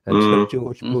 and took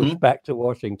George Bush back to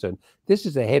Washington. This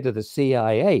is the head of the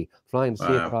CIA flying to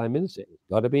see a prime minister. It's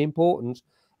got to be important.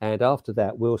 And after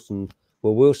that, Wilson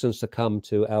succumbed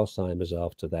to Alzheimer's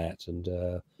after that. And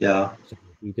so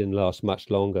he didn't last much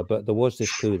longer. But there was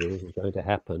this coup that was going to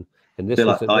happen. And this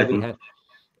was that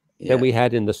we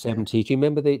had in the 70s. Do you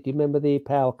remember the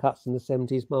power cuts in the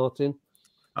 70s, Martin?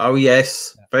 Oh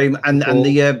yes, very. And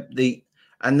the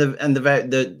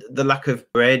lack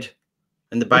of bread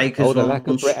and the bakers the lack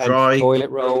of bread and toilet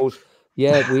rolls.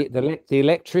 Yeah, the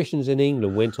electricians in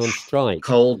England went on strike.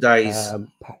 Cold days.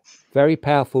 Very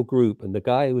powerful group, and the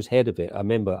guy who was head of it, I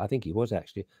remember, I think he was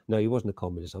actually, no, he wasn't a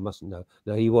communist, I mustn't know.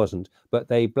 No, he wasn't. But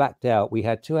they blacked out. We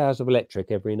had 2 hours of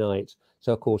electric every night.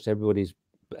 So, of course, everybody's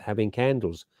having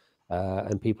candles.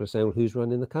 And people are saying, well, who's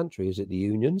running the country? Is it the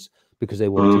unions? Because they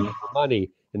wanted more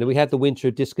money. And then we had the winter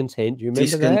of discontent. Do you remember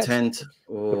discontent?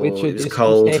 Oh, it was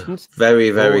cold.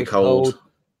 Very, very cold.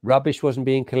 Rubbish wasn't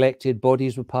being collected.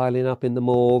 Bodies were piling up in the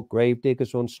morgue. Grave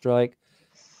diggers were on strike.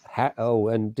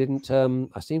 And didn't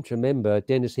I seem to remember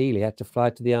Dennis Healy had to fly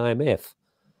to the IMF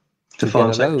to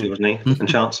Foreign Secretary, wasn't he? And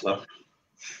Chancellor.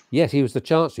 Yes, he was the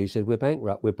Chancellor. He said, we're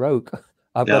bankrupt, we're broke.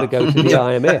 I've got to go to the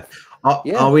IMF.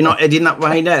 Are we not heading that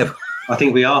way now? I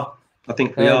think we are.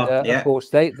 Of course,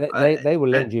 they will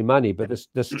lend you money, but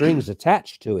the strings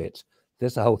attached to it.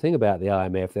 That's the whole thing about the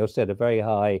IMF. They'll set a very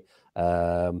high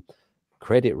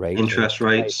credit rate, interest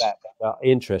rates,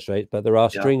 but there are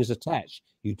strings attached.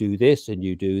 You do this and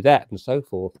you do that and so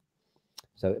forth.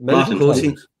 So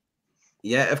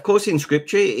of course, in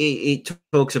Scripture it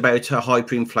talks about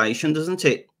hyperinflation, doesn't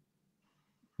it?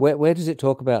 Where does it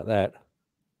talk about that?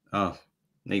 Oh,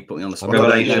 you put me on the spot.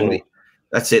 Revelation.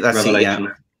 That's it. Revelation.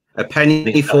 Yeah. A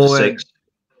penny for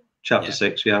chapter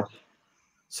 6. Yeah.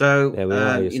 So there we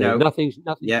are. Nothing's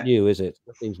new, is it?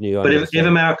 Nothing's new. But if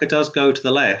America does go to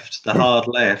the left, the hard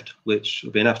left, which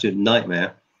would be an absolute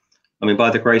nightmare. I mean,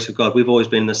 by the grace of God, we've always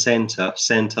been in the centre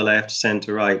left,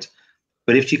 centre right.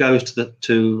 But if she goes to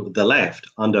the left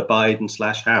under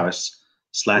Biden/Harris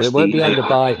it won't be under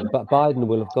Biden, but Biden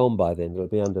will have gone by then. It'll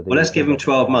be under the. Well, let's give him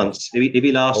 12 months. If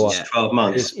he lasts 12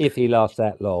 months, if he lasts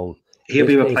that long, he'll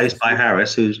be replaced by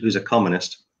Harris, who's a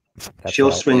communist.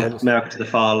 She'll swing America to the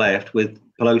far left with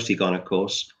Pelosi gone, of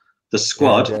course. The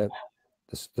squad, the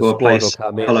squad will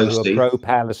come in. Pelosi,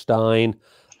 pro-Palestine,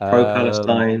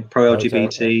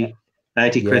 pro-LGBT,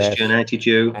 anti-Christian,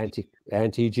 anti-Jew,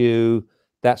 anti-Jew.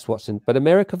 That's what's in. But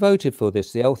America voted for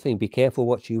this. The whole thing. Be careful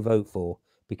what you vote for.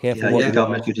 Be careful what the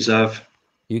government you deserve.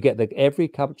 You get every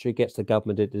country gets the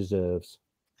government it deserves.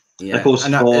 Yeah. Of course,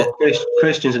 for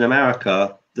Christians in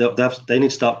America, they need to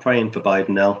start praying for Biden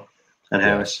now and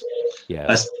Harris.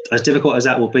 Yeah. As difficult as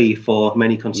that will be for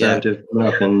many conservative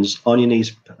Americans, on your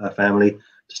knees, family,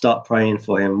 to start praying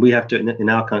for him. We have to in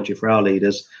our country for our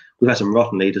leaders. We've had some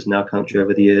rotten leaders in our country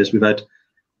over the years. We've had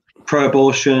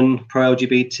pro-abortion,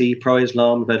 pro-LGBT,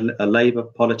 pro-Islam. We've had a Labour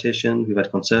politician. We've had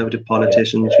conservative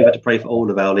politicians. We've had to pray for all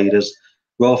of our leaders,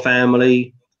 royal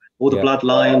family, all the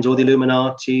bloodlines, all the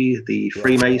Illuminati, the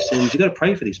Freemasons. You've got to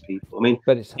pray for these people. I mean,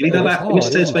 if you go back, let me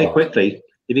say this very quickly.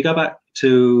 If you go back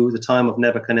to the time of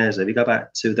Nebuchadnezzar, if you go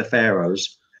back to the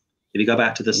Pharaohs, if you go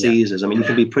back to the Caesars, I mean, you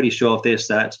can be pretty sure of this,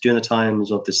 that during the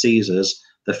times of the Caesars,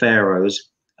 the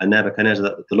Pharaohs, and Nebuchadnezzar,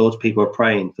 that the Lord's people are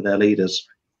praying for their leaders.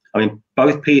 I mean,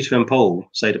 both Peter and Paul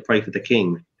say to pray for the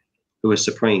king, who is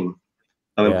supreme.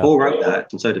 I mean, Paul wrote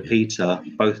that, and so did Peter,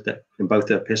 in both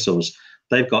their epistles.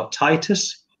 They've got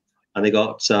Titus, and they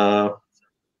got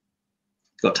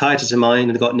Titus in mind,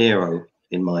 and they've got Nero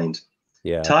in mind.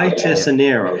 Yeah. Titus and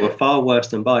Nero were far worse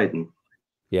than Biden.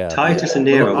 Yeah. Titus and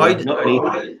Nero were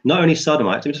not only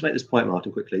sodomites. Let me just make this point,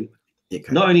 Martin, quickly.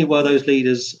 Not only were those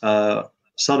leaders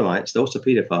sodomites, they're also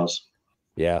pedophiles.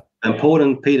 Yeah. And Paul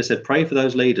and Peter said, pray for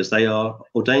those leaders. They are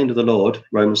ordained of the Lord,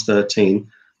 Romans 13.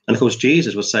 And of course,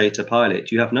 Jesus would say to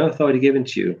Pilate, you have no authority given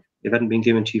to you. It hadn't been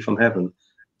given to you from heaven.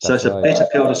 So it's a bitter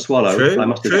pill to swallow. I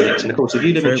must admit. And of course, if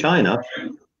you live in China,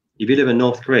 if you live in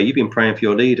North Korea, you've been praying for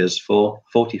your leaders for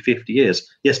 40, 50 years.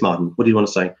 Yes, Martin, what do you want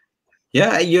to say?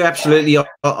 Yeah, you're absolutely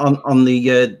on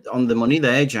the money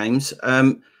there, James.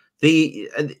 I've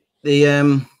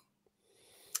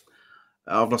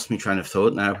lost my train of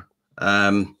thought now.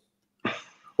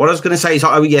 What I was going to say is,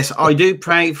 yes, I do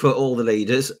pray for all the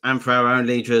leaders and for our own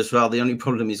leader as well. The only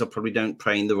problem is I probably don't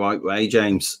pray in the right way,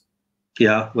 James.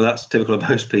 Yeah, well, that's typical of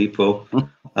most people.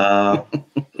 Well,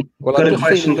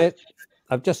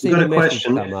 I've just seen a message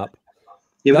come up.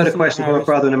 You've got a question from a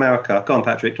brother in America. Go on,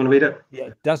 Patrick. Do you want to read it? Yeah.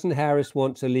 Doesn't Harris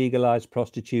want to legalize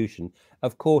prostitution?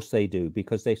 Of course they do,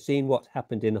 because they've seen what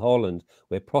happened in Holland,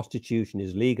 where prostitution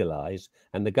is legalized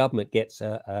and the government gets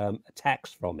a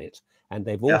tax from it. And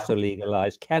they've also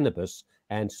legalized cannabis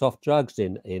and soft drugs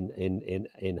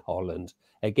in Holland.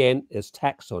 Again, there's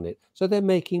tax on it. So they're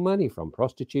making money from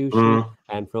prostitution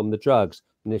and from the drugs.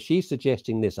 And if she's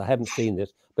suggesting this, I haven't seen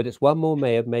this, but it's one more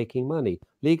way of making money.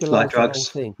 Legalize the whole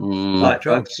thing. Like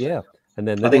drugs. Yeah. And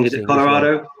then I think, is it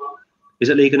Colorado? Is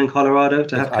it legal in Colorado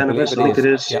to have cannabis? I think it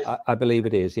is. Yeah, I believe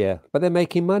it is. Yeah, but they're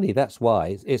making money. That's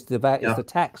why it's the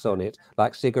tax on it,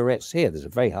 like cigarettes here. There's a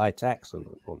very high tax on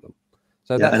them.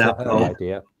 So that's the whole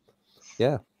idea.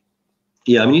 Yeah.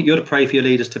 Yeah, I mean, you're to pray for your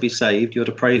leaders to be saved. You're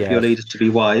to pray for your leaders to be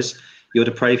wise. You're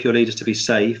to pray for your leaders to be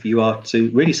safe. You are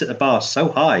to really set the bar so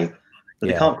high that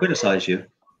they can't criticize you.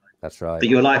 That's right. That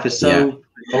your life is so,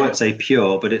 I won't say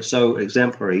pure, but it's so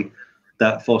exemplary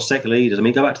that for secular leaders, I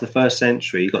mean, go back to the 1st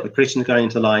century, you've got the Christians going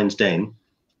into the lion's den.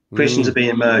 Christians are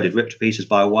being murdered, ripped to pieces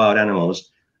by wild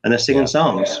animals, and they're singing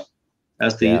songs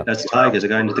as the tigers are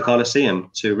going to the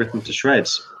Colosseum to rip them to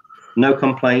shreds. No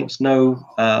complaints, no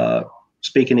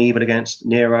speaking evil against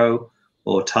Nero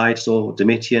or Titus or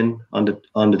Domitian under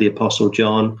the Apostle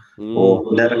John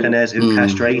or Nebuchadnezzar,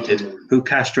 who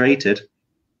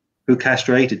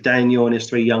castrated Daniel and his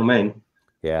 3 young men.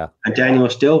 Yeah. And Daniel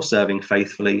was still serving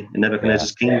faithfully in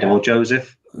Nebuchadnezzar's kingdom, or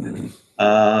Joseph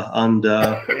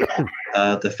under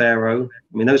the Pharaoh.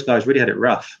 I mean, those guys really had it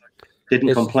rough.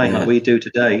 Didn't complain like we do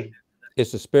today.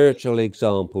 It's a spiritual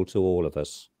example to all of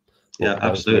us. Yeah,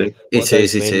 absolutely. It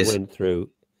is. Went through.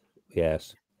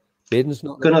 Yes. Biden's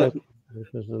not. Go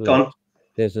on.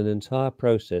 There's an entire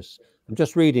process. I'm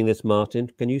just reading this,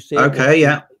 Martin. Can you see? Okay,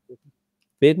 yeah.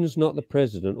 Biden's not the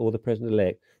president or the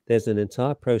president-elect. There's an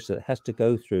entire process that has to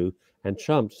go through, and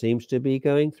Trump seems to be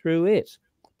going through it.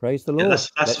 Praise the Lord.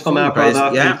 That's from our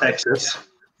brother in Texas.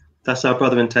 That's our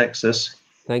brother in Texas.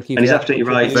 Thank you. And he's absolutely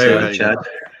right, Chad.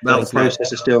 The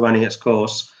process is still running its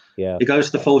course. Yeah. It goes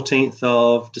to the 14th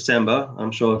of December.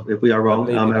 I'm sure if we are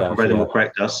wrong, our American brethren will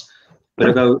correct us. But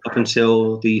it'll go up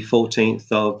until the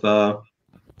 14th of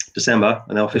December,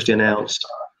 and they'll officially announce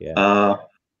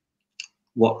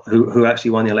who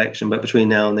actually won the election. But between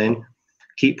now and then,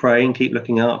 keep praying, keep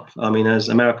looking up. I mean, as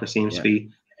America seems to be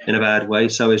in a bad way,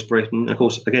 so is Britain. And of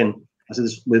course, again, I said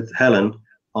this with Helen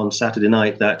on Saturday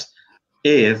night, that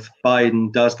if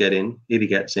Biden does get in, if he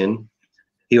gets in,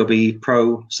 he'll be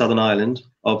pro-Southern Ireland,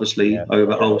 obviously,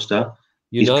 over Ulster.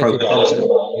 He's pro-Catholicism.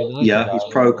 He's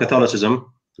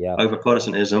pro-Catholicism over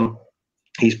Protestantism.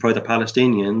 He's pro the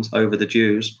Palestinians over the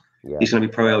Jews. He's going to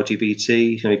be pro-LGBT.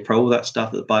 He's going to be pro all that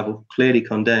stuff that the Bible clearly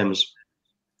condemns.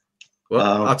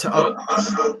 Well,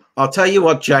 I'll tell you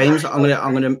what, James. I'm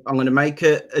gonna make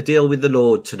a deal with the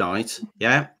Lord tonight.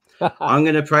 Yeah, I'm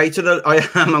gonna pray to the.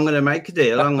 I'm gonna make a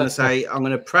deal. I'm gonna say I'm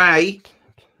gonna pray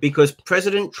because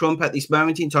President Trump at this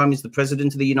moment in time is the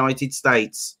president of the United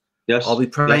States. Yes, I'll be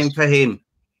praying for him.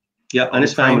 Yeah, and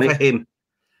his family. For him,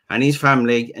 and his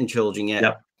family and children.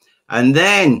 Yeah, and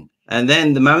then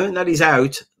the moment that he's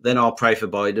out, then I'll pray for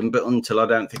Biden. But until I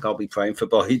don't think I'll be praying for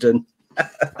Biden.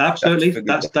 Absolutely,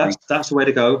 that's the way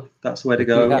to go. That's the way to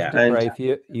go.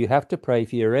 You have to pray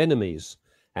for your enemies,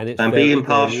 and be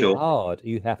impartial. Hard.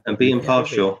 You have to be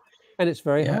impartial, and it's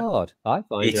very hard. I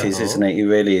find it is, isn't it? It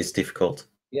really is difficult.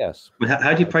 Yes. I mean,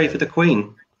 how do you pray for the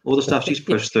Queen? All the stuff she's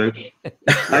pushed through.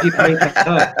 How do you pray for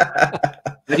her?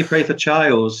 How do you pray for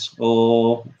Charles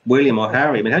or William or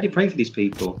Harry? I mean, how do you pray for these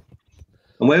people?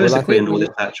 And where is the Queen in all this,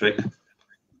 Patrick?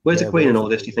 Where's the Queen in all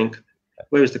this? Do you think?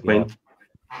 Where is the Queen?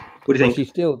 What do you think? She's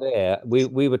still there.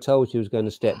 We were told she was going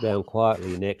to step down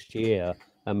quietly next year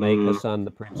and make her son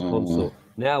the Prince Consort.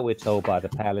 Now we're told by the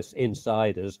palace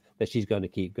insiders that she's going to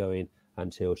keep going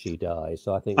until she dies.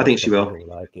 So I think she will.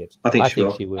 Like it. I think she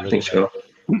will.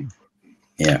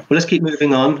 Yeah. Well, let's keep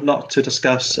moving on. A lot to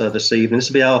discuss this evening. This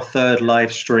will be our 3rd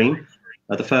live stream.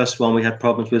 The first one we had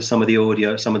problems with some of the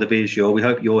audio, some of the visual. We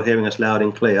hope you're hearing us loud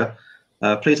and clear.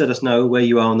 Please let us know where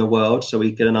you are in the world so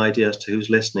we get an idea as to who's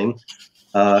listening.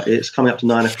 It's coming up to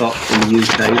 9 o'clock in the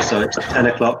UK, so it's 10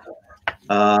 o'clock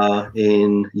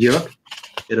in Europe.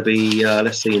 It'll be,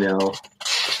 let's see now,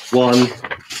 1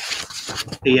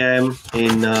 p.m.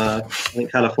 in I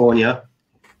think California,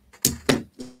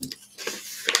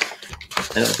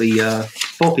 and it'll be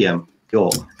 4 p.m.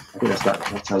 York. I think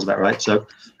that sounds about right. So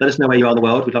let us know where you are in the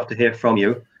world. We'd love to hear from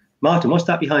you. Martin, what's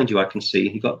that behind you? I can see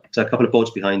you've got a couple of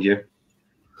boards behind you.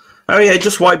 Oh yeah,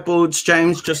 just whiteboards,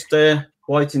 James. Just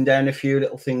writing down a few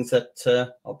little things that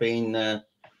have been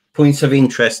points of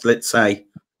interest, let's say,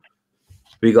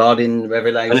 regarding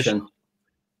Revelation.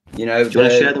 You know, Do you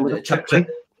want to share them with us?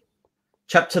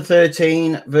 Chapter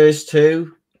 13, verse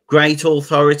 2, great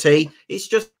authority. It's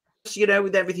just, you know,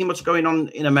 with everything what's going on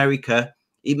in America,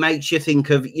 it makes you think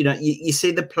of, you know, you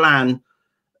see the plan,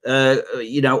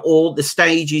 you know, all the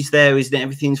stages there, isn't it?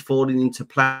 Everything's falling into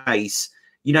place.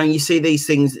 You know, and you see these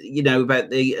things, you know, about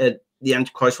the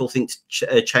Antichrist will think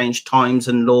to change times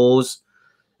and laws,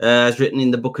 as written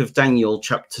in the book of Daniel,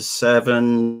 chapter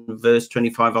 7, verse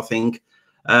 25, I think.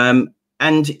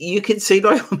 And you can see,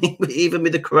 like, I mean, even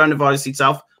with the coronavirus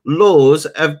itself, laws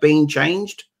have been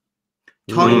changed.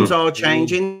 Times are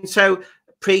changing. So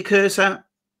precursor.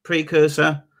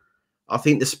 I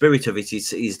think the spirit of it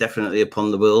is definitely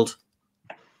upon the world.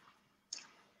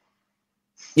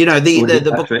 You know,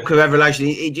 the book of Revelation,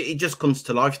 it just comes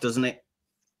to life, doesn't it?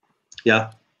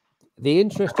 Yeah. The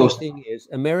interesting thing is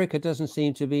America doesn't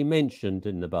seem to be mentioned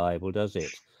in the Bible, does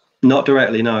it? Not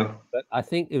directly, no. But I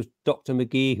think it was Dr.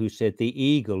 McGee who said the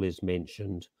eagle is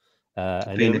mentioned.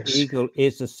 And Phoenix. the eagle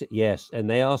is yes, and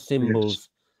they are symbols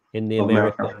in the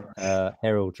American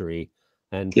heraldry.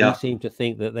 And he seemed to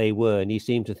think that they were, and he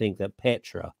seemed to think that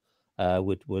Petra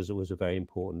was a very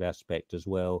important aspect as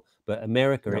well. But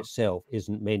America itself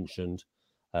isn't mentioned.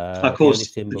 Of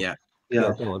course, the only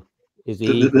symbol, go on, is the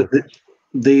eagle.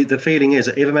 eagle. The feeling is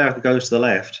that if America goes to the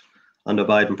left under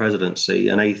Biden presidency,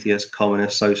 an atheist,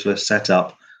 communist, socialist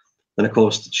setup, then of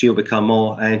course she'll become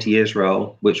more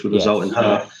anti-Israel, which would result in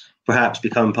her perhaps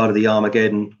becoming part of the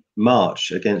Armageddon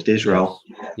march against Israel.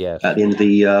 Yes. At the end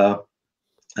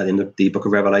of the book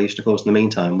of Revelation. Of course, in the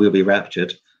meantime, we'll be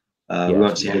raptured. We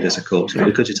won't see this, of course.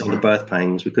 We could see some of the birth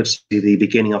pangs. We could see the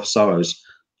beginning of sorrows,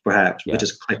 perhaps. We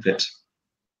just clip it.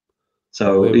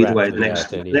 So either way, the next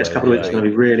couple of weeks are going to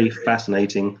be really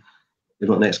fascinating. If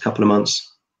not, the next couple of months.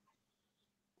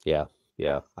 Yeah,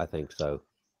 I think so.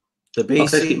 The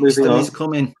beast is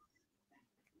coming.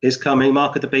 Is coming.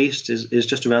 Mark of the beast is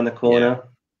just around the corner.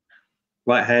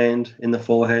 Right hand in the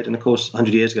forehead. And of course,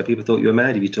 100 years ago, people thought you were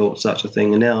mad if you taught such a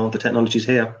thing. And now the technology's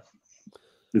here.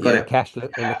 We've got it. In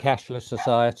the cashless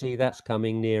society, that's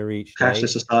coming near each day. Cashless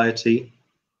society.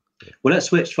 Well, let's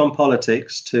switch from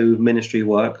politics to ministry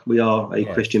work. We are a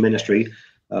Christian ministry.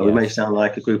 We may sound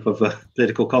like a group of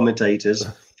political commentators,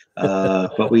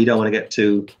 but we don't want to get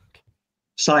too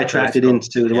sidetracked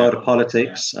into the world of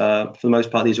politics. For the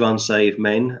most part, these are unsaved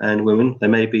men and women. They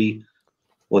may be,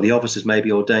 or the officers may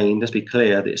be ordained. Let's be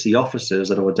clear that it's the officers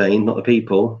that are ordained, not the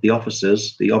people. The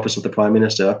officers, the office of the Prime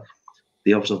Minister,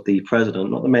 the office of the President,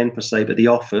 not the men per se, but the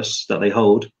office that they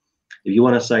hold. If you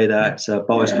want to say that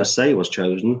Boris per se was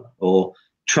chosen, or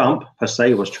Trump per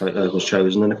se was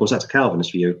chosen, then of course that's a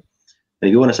Calvinist view. And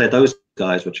if you want to say those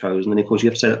guys were chosen, then of course you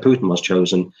have to say that Putin was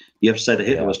chosen. You have to say that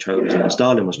Hitler was chosen, and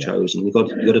Stalin was chosen. You've got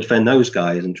to defend those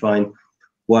guys and try and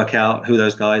work out who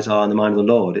those guys are in the mind of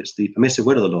the Lord. It's the permissive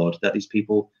will of the Lord that these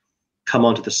people come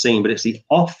onto the scene, but it's the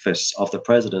office of the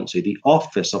presidency, the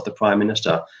office of the Prime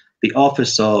Minister, the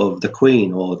office of the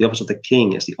Queen, or the office of the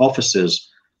King. It's the officers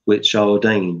which are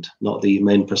ordained, not the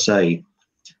men per se.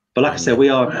 But like I said, we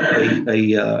are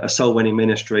a soul-winning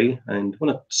ministry, and I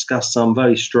want to discuss some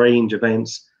very strange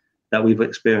events that we've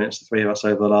experienced, the three of us,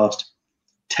 over the last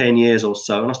 10 years or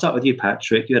so. And I'll start with you,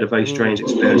 Patrick. You had a very strange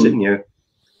experience, didn't you?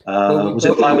 Was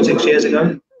it 5 or 6 years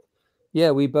ago?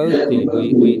 Yeah, we both did.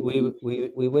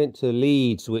 We went to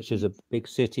Leeds, which is a big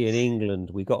city in England.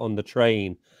 We got on the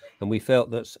train, and we felt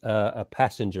that a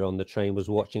passenger on the train was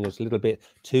watching us a little bit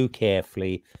too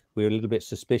carefully. We were a little bit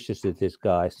suspicious of this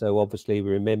guy, so obviously we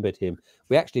remembered him.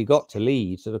 We actually got to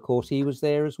Leeds, and of course he was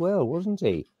there as well, wasn't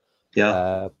he?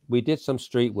 Yeah. We did some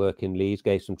street work in Leeds,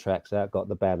 gave some tracts out, got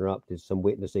the banner up, did some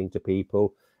witnessing to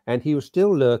people, and he was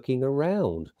still lurking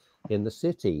around in the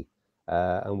city.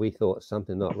 And we thought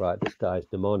something not right, this guy's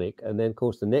demonic. And then, of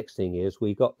course, the next thing is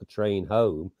we got the train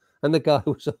home, and the guy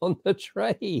was on the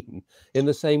train in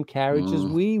the same carriage as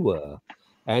we were.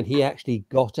 And he actually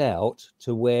got out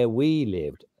to where we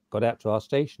lived, got out to our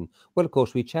station. Well, of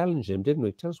course, we challenged him, didn't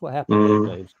we? Tell us what happened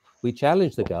there, James. We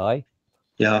challenged the guy.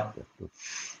 Yeah.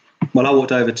 Well, I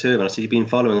walked over to him and I said, "You've been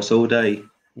following us all day."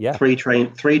 Yeah. Three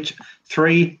train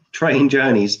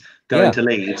journeys going to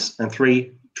Leeds and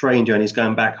 3 train journeys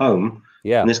going back home.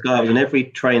 Yeah. And this guy was in every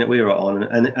train that we were on,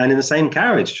 and in the same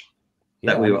carriage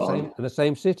that we were on. In the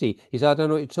same city. He said, "I don't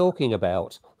know what you're talking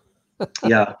about."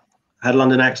 Yeah. Had a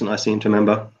London accent, I seem to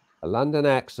remember. A London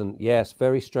accent, yes,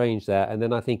 very strange that. And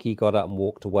then I think he got up and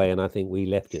walked away, and I think we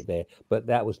left it there. But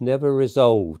that was never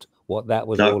resolved, what that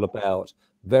was all about.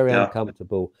 Very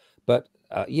uncomfortable. But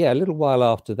a little while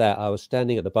after that, I was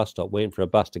standing at the bus stop waiting for a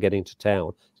bus to get into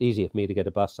town. It's easier for me to get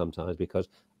a bus sometimes because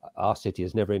our city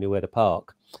is never anywhere to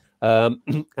park. And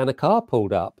a car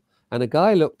pulled up, and a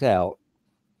guy looked out,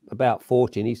 about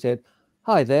 40, and he said,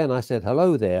 "Hi there," and I said,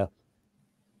 "Hello there."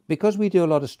 Because we do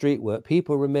a lot of street work,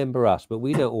 people remember us, but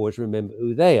we don't always remember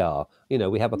who they are. You know,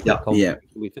 we have a quick conversation,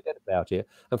 we forget about it.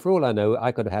 And for all I know,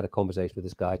 I could have had a conversation with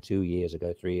this guy 2 years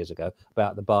ago, 3 years ago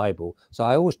about the Bible. So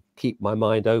I always keep my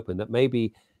mind open that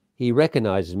maybe he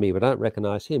recognizes me, but I don't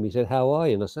recognize him. He said, "How are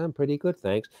you?" And I said, "I'm pretty good,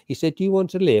 thanks." He said, "Do you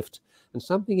want a lift?" And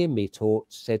something in me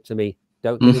said to me,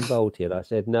 "Don't get involved here." I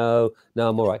said, no,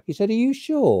 I'm all right. He said, "Are you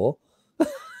sure?"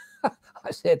 I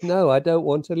said, "No, I don't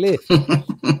want to lift."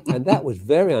 And that was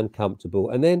very uncomfortable.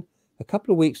 And then a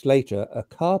couple of weeks later, a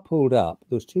car pulled up.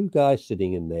 There was two guys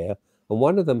sitting in there, and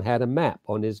one of them had a map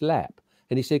on his lap.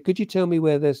 And he said, "Could you tell me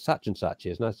where there's such and such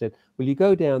is?" And I said, "Will you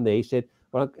go down there?" He said,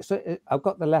 "Well, I've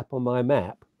got the lap on my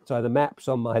map. So the map's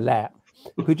on my lap.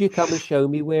 Could you come and show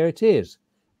me where it is?"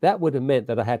 That would have meant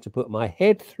that I had to put my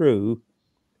head through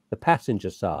the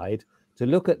passenger side to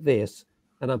look at this,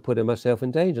 and I'm putting myself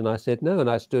in danger. And I said, "No," and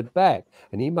I stood back.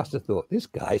 And he must have thought, this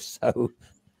guy's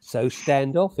so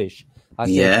standoffish. I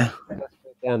said, "Let's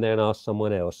go down there and ask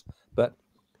someone else." But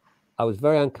I was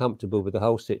very uncomfortable with the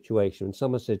whole situation. And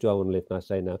someone said, "Do I want to lift?" And I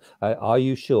say, "No." "Are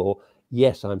you sure?"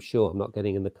 "Yes, I'm sure. I'm not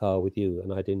getting in the car with you."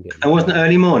 And I didn't get in the And wasn't it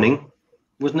early morning?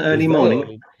 Wasn't it early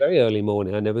morning? Very early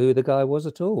morning. I never knew who the guy was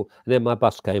at all. And then my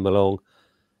bus came along.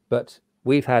 But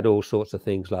we've had all sorts of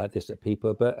things like this at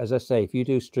people. But as I say, if you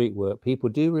do street work, people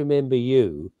do remember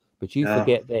you, but you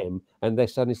forget them. And they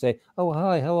suddenly say, "Oh,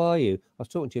 hi, how are you? I was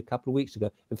talking to you a couple of weeks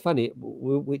ago." And funny,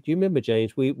 do you remember,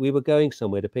 James? We were going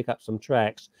somewhere to pick up some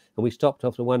tracks, and we stopped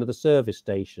off at one of the service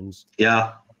stations.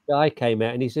 Yeah. A guy came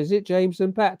out and he says, "Is it James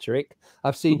and Patrick?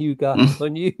 I've seen you guys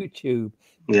on YouTube."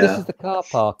 Yeah. This is the car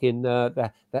park in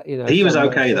that you know. He was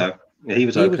okay though. Yeah, he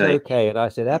was okay. He was okay, and I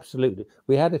said, "Absolutely."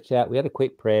 We had a chat. We had a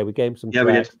quick prayer. We gave him some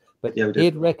tracks, but he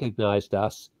had recognised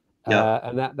us.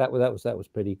 And that was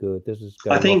pretty good. This is.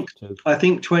 I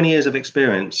think 20 years of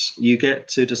experience, you get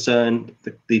to discern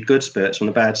the good spirits from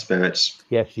the bad spirits.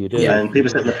 Yes, you do. And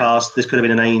people said in the past, this could have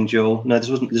been an angel. No, this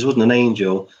wasn't an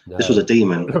angel. No. This was a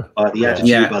demon. By the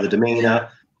attitude, by the demeanour,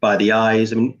 by the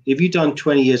eyes. I mean, if you've done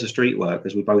 20 years of street work,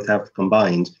 as we both have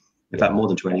combined, in fact more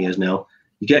than 20 years now,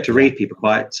 you get to read people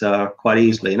quite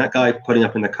easily. And that guy putting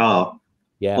up in the car,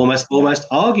 almost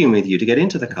arguing with you to get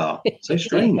into the car. So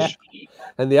strange.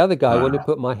 And the other guy wanted to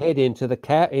put my head into the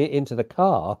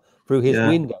car through his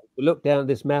window to look down at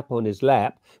this map on his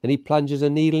lap, and he plunges a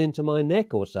needle into my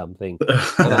neck or something.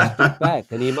 And I stood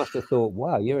back, and he must have thought,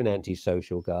 "Wow, you're an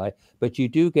antisocial guy." But you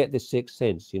do get this sixth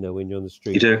sense, you know, when you're on the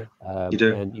street. You do. You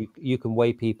do. And you can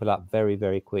weigh people up very,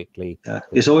 very quickly. Yeah.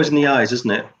 It's always in the eyes,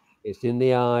 isn't it? It's in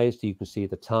the eyes. You can see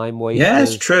the time wasters. Yeah,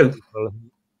 it's true.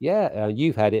 Yeah,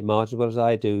 you've had it, Martin, as well as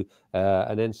I do.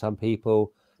 And then some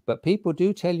people, but people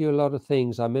do tell you a lot of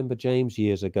things. I remember James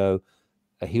years ago,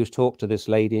 he was talking to this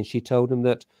lady, and she told him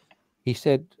that, he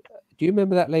said, "Do you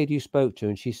remember that lady you spoke to?"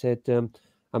 And she said, "I'm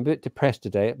a bit depressed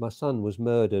today. My son was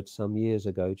murdered some years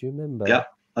ago." Do you remember? Yeah,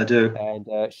 I do. And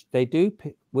they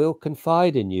will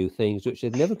confide in you things which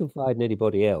they'd never confide in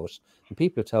anybody else. And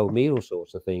people have told me all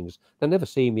sorts of things. They'll never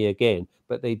see me again,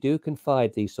 but they do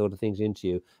confide these sort of things into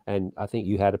you. And I think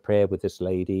you had a prayer with this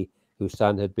lady whose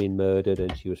son had been murdered,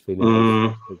 and she was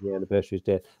feeling the anniversary of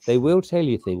his death. They will tell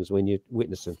you things when you're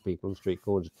witnessing people on street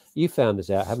corners. You found this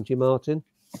out, haven't you, Martin?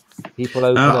 People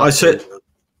open up.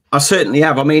 I certainly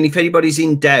have. I mean, if anybody's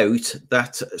in doubt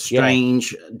that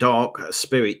strange, dark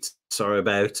spirits are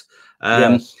about,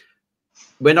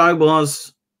 when I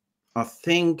was, I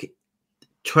think,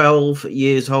 12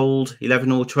 years old,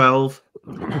 11 or 12,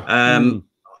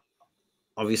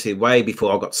 obviously way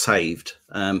before I got saved,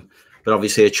 but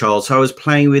obviously a child. So I was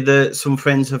playing with some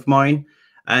friends of mine,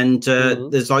 and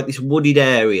there's like this wooded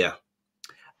area,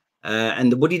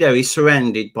 and the wooded area is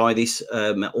surrounded by this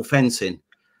metal fencing.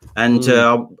 And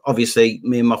obviously,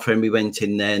 me and my friend, we went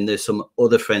in there, and there's some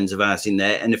other friends of ours in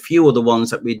there, and a few other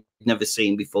ones that we'd never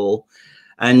seen before.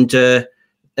 And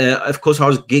of course, I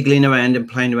was giggling around and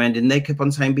playing around, and they kept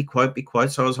on saying, "Be quiet, be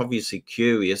quiet." So I was obviously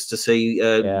curious to see,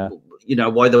 you know,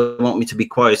 why they want me to be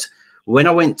quiet. When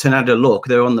I went and had a look,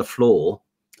 they're on the floor.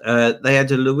 They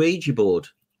had a Luigi board,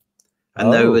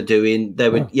 and they were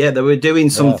doing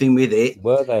something with it.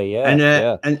 Were they?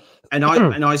 Yeah. And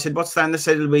I said, "What's that?" And they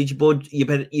said, "Luigi board. You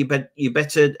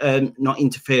better not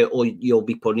interfere, or you'll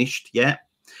be punished." Yeah.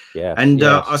 Yeah. And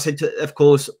I said, of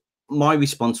course, my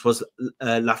response was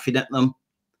laughing at them,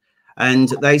 and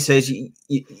they says,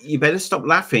 "You better stop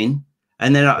laughing."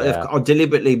 And then I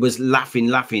deliberately was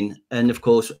laughing, and of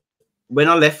course, when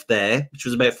I left there, which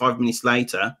was about 5 minutes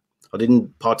later, I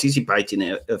didn't participate in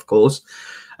it, of course.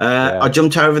 I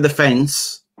jumped over the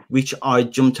fence, which I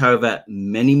jumped over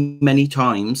many, many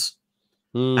times.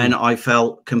 and I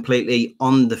felt completely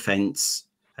on the fence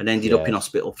and ended up in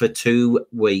hospital for 2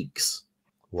 weeks.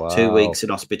 Wow. 2 weeks in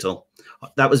hospital.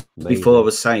 That was Amazing. before I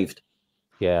was saved.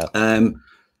 Yeah.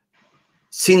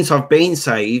 Since I've been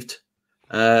saved,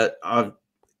 I've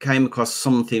came across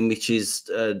something which is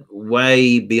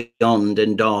way beyond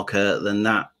and darker than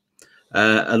that.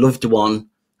 A loved one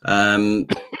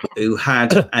who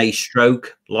had a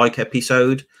stroke-like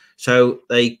episode. So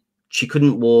she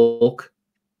couldn't walk,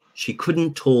 she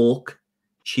couldn't talk,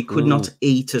 she could not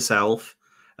eat herself.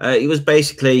 It was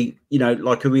basically, you know,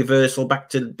 like a reversal back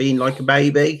to being like a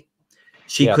baby.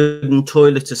 She couldn't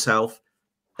toilet herself.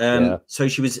 So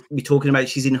we're talking about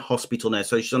she's in hospital now.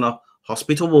 So she's on a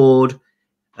hospital ward.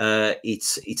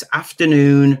 It's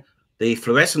afternoon. The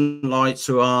fluorescent lights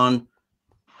are on.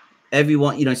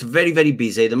 Everyone, you know, it's very, very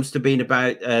busy. There must have been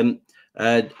about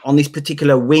on this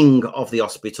particular wing of the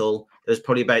hospital, there's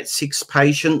probably about 6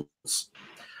 patients.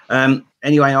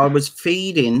 Anyway, I was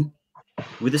feeding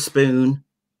with a spoon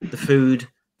the food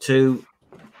to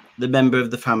the member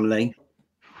of the family,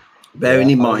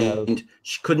 bearing in mind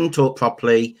she couldn't talk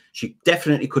properly. She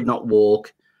definitely could not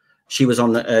walk. She was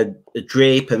on a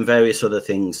drip and various other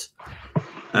things.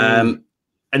 And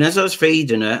as I was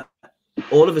feeding her,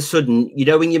 all of a sudden, you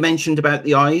know, when you mentioned about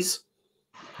the eyes?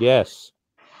 Yes.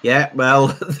 Yeah, well,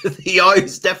 the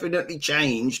eyes definitely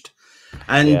changed.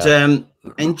 And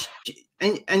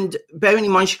and bearing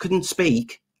in mind she couldn't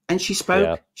speak, and she spoke.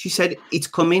 Yeah. She said, "It's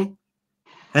coming."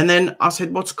 And then I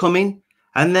said, "What's coming?"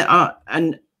 And then I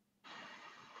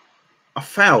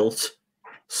felt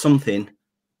something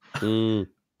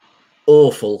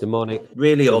awful, demonic,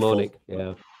 really demonic.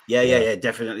 Awful. Yeah,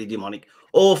 definitely demonic,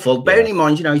 awful. Bearing in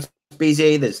mind, you know, it's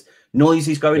busy. There's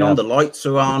noises going on. The lights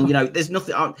are on. You know, there's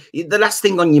nothing. The last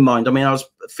thing on your mind. I mean, I was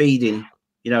feeding,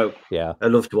 you know, a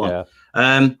loved one,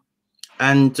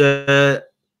 and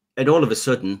all of a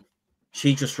sudden,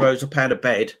 she just rose up out of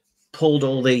bed, pulled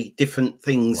all the different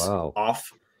things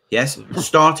off. Yes,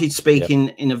 started speaking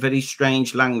in a very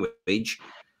strange language,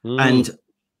 and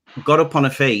got up on her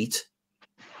feet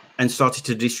and started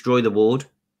to destroy the ward.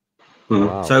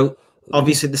 Wow. So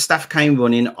obviously the staff came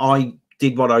running. I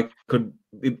did what I could.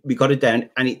 We got it down,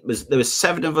 and there was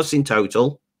 7 of us in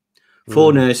total,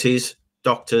 4 nurses,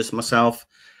 doctors, myself,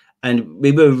 and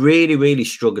we were really, really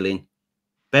struggling.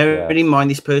 Bearing in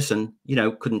mind, this person, you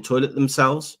know, couldn't toilet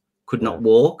themselves, could not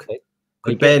walk,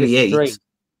 could barely eat.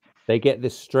 They get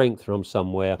this strength from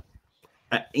somewhere.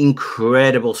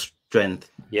 Incredible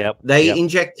strength. Yeah. They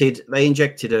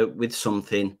injected her with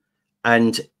something,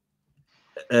 and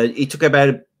it took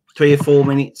about 3 or 4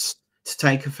 minutes to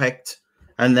take effect.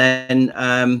 And then,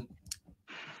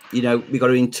 you know, we got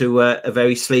her into a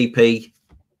very sleepy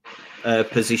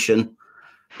position.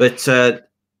 But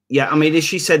yeah, I mean, as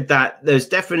she said that, there's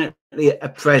definitely a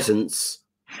presence,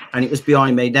 and it was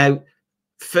behind me. Now,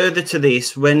 further to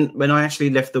this, when I actually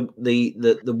left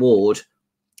the ward,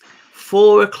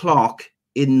 4 o'clock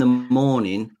in the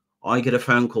morning, I get a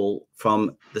phone call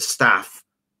from the staff,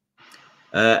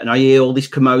 and I hear all this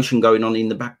commotion going on in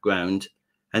the background,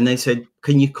 and they said,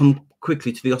 "Can you come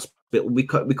quickly to the hospital? We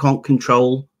can't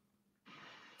control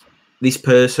this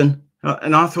person."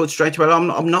 And I thought straight away,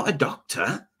 I'm not a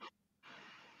doctor.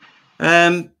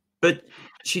 But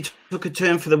she took a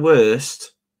turn for the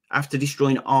worst after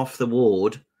destroying half the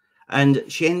ward, and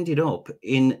she ended up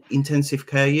in intensive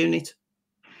care unit.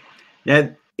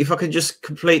 Now, if I could just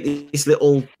complete this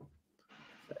little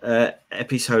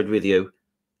episode with you,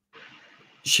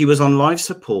 she was on life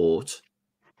support,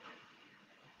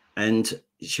 and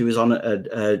she was on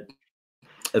a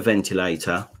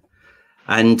ventilator.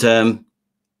 And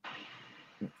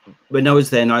when I was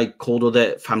there, I called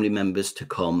other family members to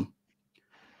come.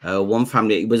 One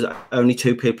family, it was only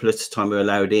 2 people at a time were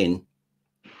allowed in.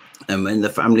 And when the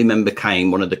family member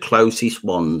came, one of the closest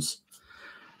ones,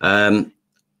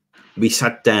 we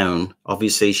sat down.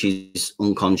 Obviously, she's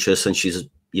unconscious, and she's,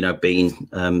 you know, been,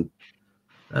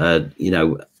 you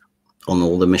know, on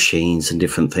all the machines and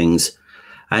different things.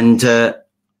 And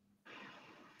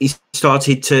he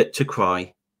started to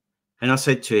cry. And I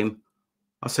said to him,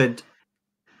 I said,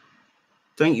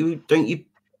 don't you think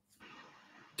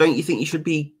you should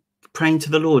be praying to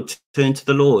the Lord, turn to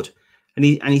the Lord? And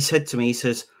he said to me, he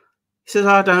says,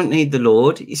 I don't need the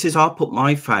Lord. He says, I'll put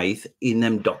my faith in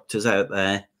them doctors out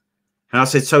there. And I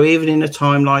said, so even in a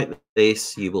time like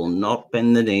this, you will not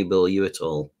bend the knee, will you, at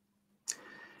all?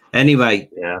 Anyway,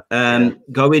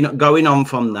 going on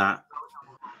from that,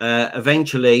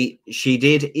 eventually she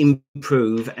did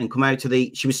improve and come out of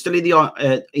she was still in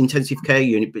the intensive care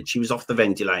unit, but she was off the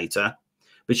ventilator,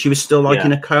 but she was still like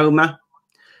in a coma.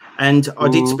 And I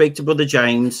did speak to Brother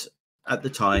James, at the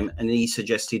time, and he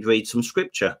suggested read some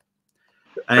scripture.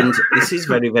 And this is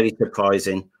very, very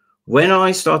surprising. When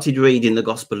I started reading the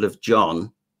Gospel of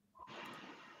John,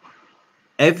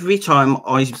 every time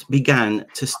I began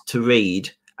to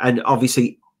read, and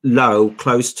obviously low,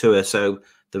 close to her, so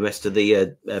the rest of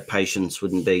the patients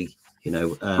wouldn't be,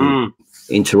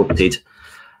 interrupted,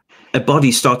 her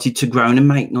body started to groan and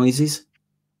make noises.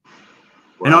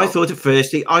 Wow. And I thought at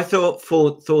first,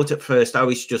 oh,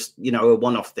 it's just, a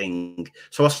one-off thing.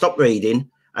 So I stopped reading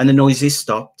and the noises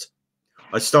stopped.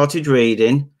 I started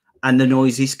reading and the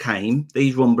noises came,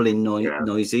 these rumbling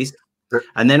noises.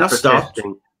 And then I stopped.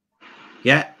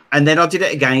 Yeah. And then I did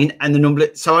it again and the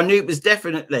number. So I knew it was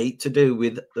definitely to do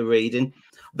with the reading.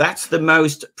 That's the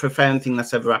most profound thing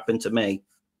that's ever happened to me.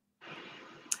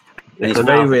 And it's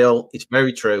very real. It's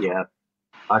very true. Yeah.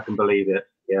 I can believe it.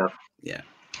 Yeah. Yeah.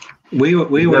 We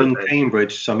were in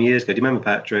Cambridge some years ago. Do you remember,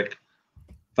 Patrick?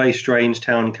 Very strange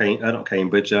town, not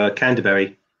Cambridge,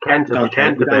 Canterbury.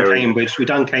 Canterbury. We've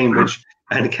done Cambridge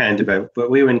and Canterbury, but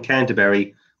we were in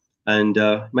Canterbury and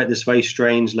met this very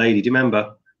strange lady. Do you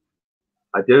remember?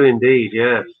 I do indeed,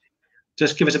 yes.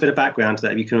 Just give us a bit of background to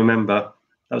that if you can remember.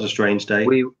 That was a strange day.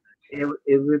 It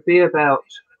would be about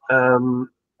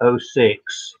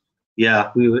 06.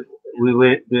 Yeah. We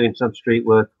were doing some street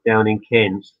work down in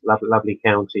Kent, lovely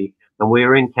county, and we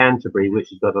were in Canterbury, which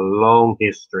has got a long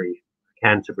history.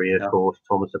 Canterbury, of course,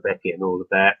 Thomas à Becket and all of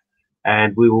that.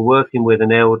 And we were working with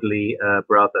an elderly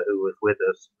brother who was with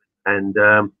us, and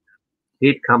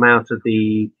he'd come out of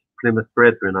the Plymouth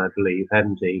Brethren, I believe,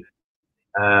 hadn't he?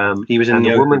 He was in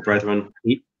the Open Brethren.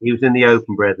 He was in the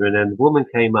Open Brethren, and the woman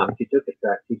came up. She took us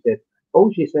back. She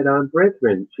said, I'm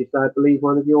Brethren. She said, I believe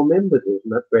one of your members is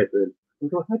not Brethren. I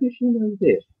thought, how does she know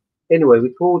this? Anyway, we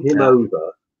called him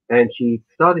over, and she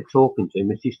started talking to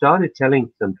him, and she started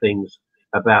telling some things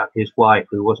about his wife,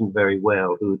 who wasn't very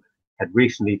well, who had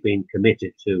recently been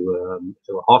committed to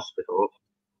a hospital.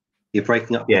 You're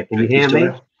breaking up. Yeah, can you hear me?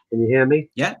 Can you hear me?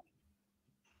 Yeah.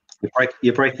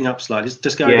 You're breaking up slightly.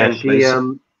 Just go again, please.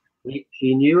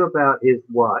 She knew about his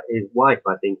wife,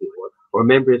 I think it was, or a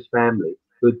member of his family,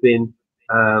 who'd been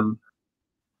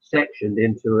sectioned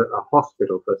into a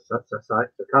hospital for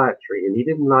psychiatry, and he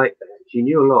didn't like that. She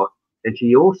knew a lot, and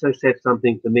she also said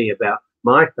something to me about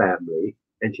my family,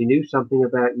 and she knew something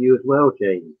about you as well,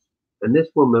 James. And this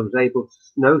woman was able to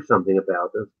know something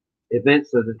about us,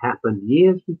 events that had happened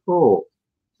years before.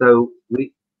 So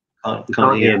you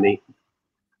can't hear me.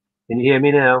 Can you hear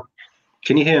me now?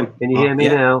 Can you hear him? Can you hear me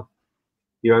now?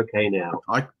 You're okay now.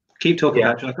 I keep talking.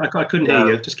 Actually, I couldn't hear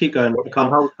you. Just keep going.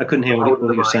 I couldn't hear what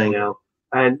you're saying now.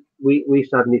 And we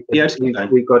suddenly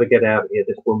said, we've got to get out of here.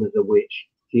 This woman's a witch.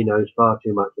 She knows far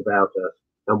too much about us.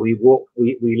 And we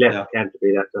left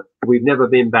Canterbury. We've never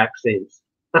been back since.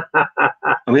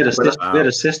 And we had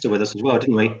a sister with us as well,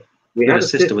 didn't we? We had a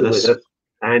sister with us,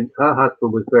 and her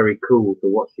husband was very cool for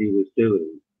what she was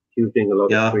doing. She was doing a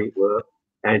lot of street work,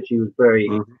 and she was very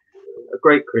a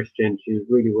great Christian. She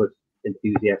really was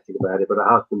enthusiastic about it, but her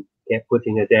husband kept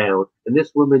putting her down. And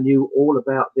this woman knew all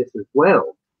about this as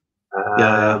well.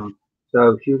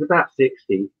 So she was about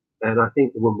 60, and I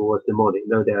think the woman was demonic,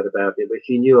 no doubt about it. But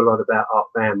she knew a lot about our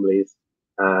families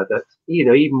that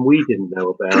even we didn't know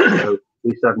about. So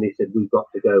we suddenly said, we've got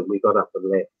to go. We got up and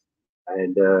left,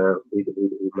 and we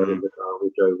got in the car.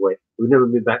 We drove away. We've never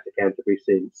been back to Canterbury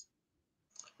since.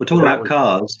 We're talking about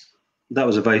cars. That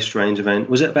was a very strange event.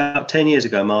 Was it about 10 years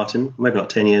ago, Martin? Maybe not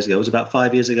 10 years ago. It was about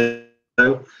 5 years ago.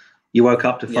 You woke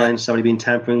up to find somebody been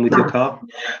tampering with your car?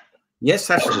 Yes,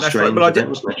 that's right. But I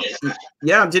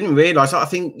didn't realise. I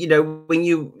think, when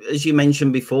you, as you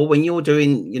mentioned before, when you're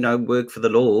doing, work for the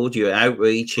Lord, you're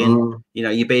outreaching,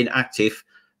 you're being active,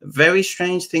 very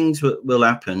strange things will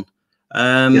happen.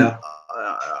 I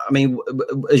mean,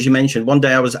 as you mentioned, one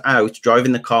day I was out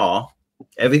driving the car,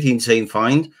 everything seemed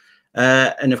fine.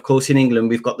 And of course, in England,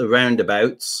 we've got the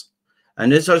roundabouts.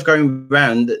 And as I was going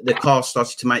round, the car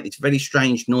started to make this very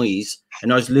strange noise,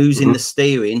 and I was losing the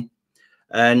steering.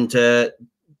 And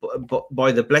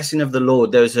by the blessing of the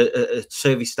Lord, there was a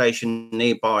service station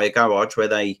nearby, a garage where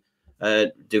they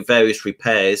do various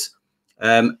repairs.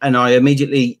 And I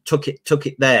immediately took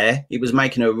it there. It was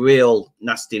making a real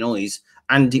nasty noise,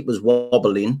 and it was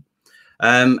wobbling.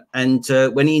 And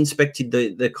when he inspected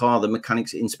the car, the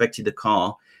mechanics inspected the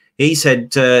car. He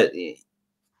said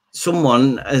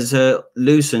someone has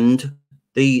loosened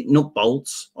the nut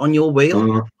bolts on your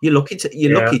wheel. You're lucky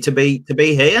to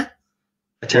be here.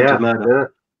 Attempted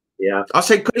murder. Yeah. I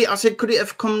said, could it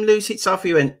have come loose itself?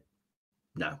 He went,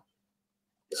 no.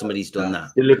 Somebody's done that.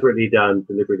 Deliberately done.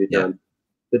 The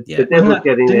devil's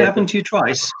getting there. Didn't it happen to you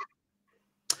twice?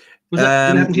 Didn't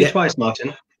it happen to you twice,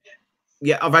 Martin?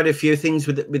 yeah, I've had a few things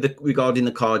regarding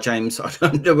the car, James. I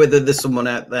don't know whether there's someone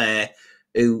out there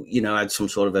who, you know, had some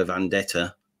sort of a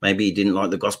vendetta. Maybe he didn't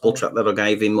like the gospel track that I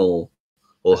gave him, or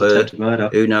heard. Murder.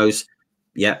 Who knows?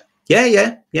 Yeah.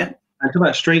 And talk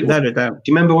about street. Without a doubt.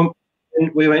 Do you remember when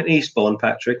we went Eastbourne,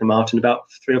 Patrick and Martin,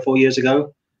 about 3 or 4 years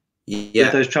ago? Yeah.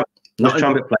 With those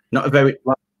trumpet players. Not a very.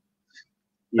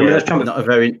 Yeah. Those trumpet. Not a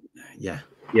very. Yeah.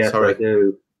 Yes, Sorry. I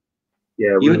do.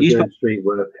 Yeah, we were doing street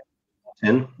work.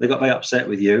 They got very upset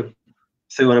with you.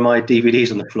 Threw one of my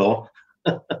DVDs on the floor.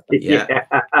 Yeah.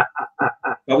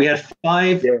 But we had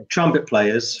 5 trumpet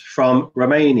players from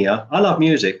Romania. I love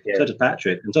music. Yeah. So does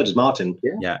Patrick, and so does Martin.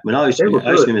 Yeah. I mean, I used to be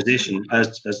a musician,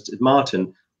 as did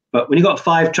Martin. But when you got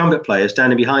 5 trumpet players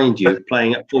standing behind you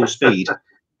playing at full speed,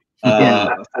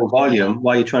 full volume,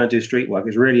 while you're trying to do street work,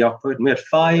 it's really off-putting. We had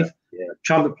 5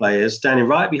 trumpet players standing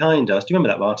right behind us. Do you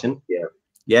remember that, Martin? Yeah.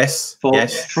 Yes. For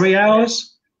 3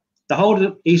 hours, the whole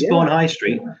of Eastbourne High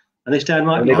Street, and they stand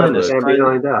right behind us.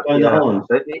 Behind us. The horn.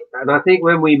 And I think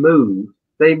when we moved,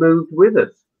 they moved with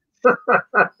us.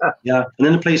 Yeah, and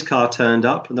then the police car turned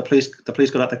up, and the police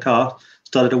got out the car,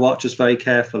 started to watch us very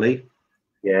carefully.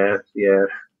 Yeah.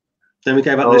 Then we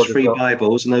gave out those free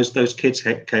Bibles, and those kids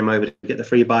came over to get the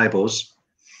free Bibles.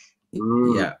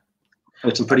 Yeah.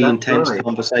 With some pretty intense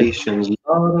conversations.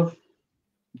 A lot of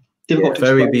difficult to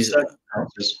very explain bizarre.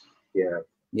 Yeah.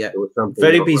 Yeah. There was something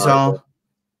Very bizarre.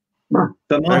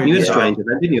 But Martin, you had a strange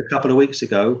event, didn't you? A couple of weeks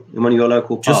ago in one of your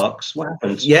local parks. What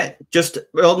happened? Yeah,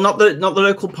 not the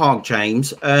local park,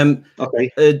 James.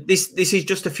 Okay. This is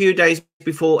just a few days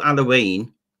before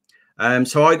Halloween.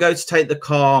 So I go to take the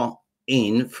car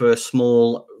in for a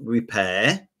small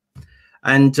repair,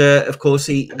 and of course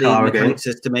the mechanic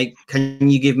says to me, "Can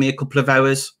you give me a couple of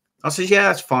hours?" I says, "Yeah,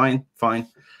 that's fine."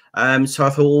 So I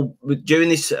thought, well, during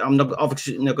this, I'm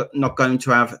obviously not going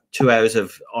to have 2 hours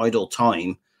of idle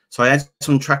time. So I had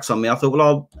some tracks on me. I thought, well,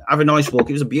 I'll have a nice walk.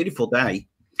 It was a beautiful day.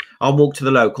 I'll walk to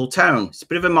the local town. It's a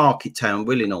bit of a market town,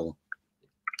 Willenhall.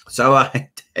 So I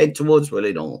head towards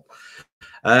Willenhall.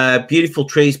 Beautiful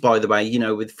trees, by the way, you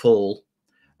know, with fall.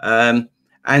 And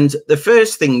the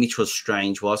first thing which was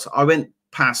strange was I went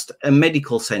past a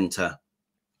medical centre.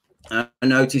 I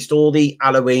noticed all the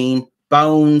Halloween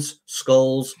bones,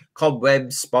 skulls,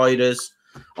 cobwebs, spiders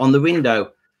on the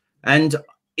window. And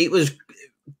it was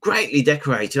greatly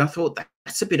decorated. I thought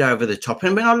that's a bit over the top.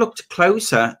 And when I looked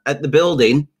closer at the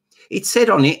building, it said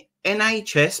on it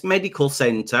NHS Medical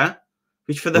Centre,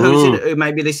 which for those who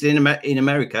may be listening in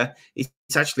America, it's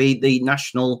actually the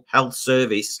National Health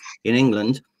Service in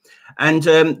England. And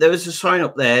there was a sign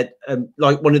up there,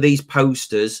 like one of these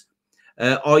posters,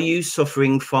 are you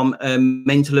suffering from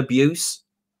mental abuse?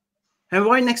 And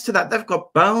right next to that, they've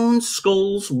got bones,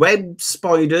 skulls, webs,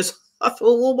 spiders. I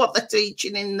thought, well, what they're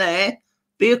teaching in there?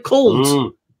 The occult.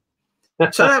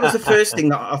 So that was the first thing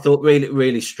that I thought really,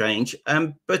 really strange.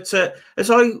 But as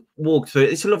I walked through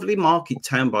it, it's a lovely market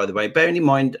town, by the way. Bearing in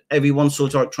mind, everyone's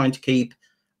sort of trying to keep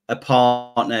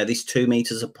apart now. This 2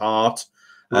 meters apart.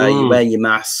 You wear your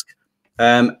mask.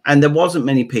 And there wasn't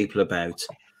many people about.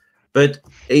 But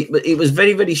it was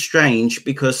very, very strange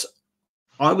because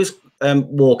I was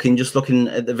walking, just looking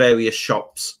at the various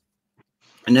shops.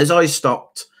 And as I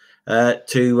stopped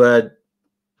to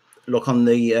look on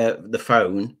the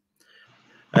phone,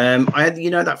 I had,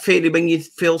 you know, that feeling when you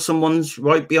feel someone's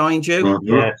right behind you.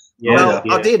 Yes. Well,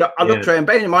 I did. I looked around.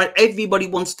 Bearing in mind, everybody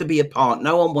wants to be apart.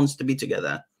 No one wants to be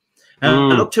together. I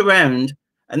looked around,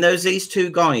 and there was these 2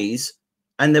 guys,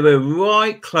 and they were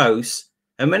right close.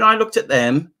 And when I looked at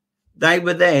them, they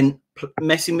were then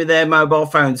messing with their mobile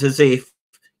phones as if,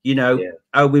 you know,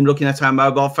 oh, we're looking at our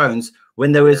mobile phones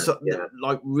when there was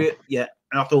like, and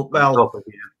I thought, well,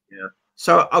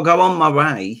 so I'll go on my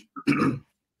way.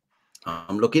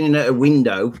 I'm looking in at a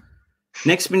window.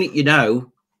 Next minute, you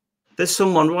know, there's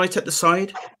someone right at the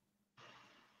side.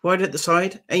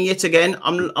 And yet again, I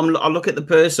look at the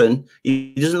person.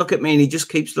 He doesn't look at me, and he just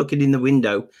keeps looking in the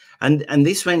window. And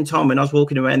this went on when I was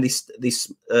walking around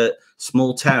this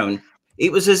small town.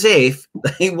 It was as if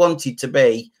they wanted to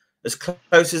be as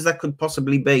close as they could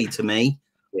possibly be to me.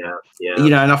 Yeah. You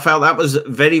know, and I felt that was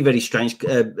very, very strange,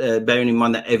 bearing in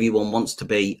mind that everyone wants to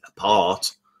be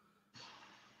apart.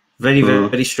 Very, very,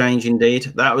 very strange indeed.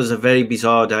 That was a very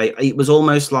bizarre day. It was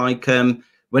almost like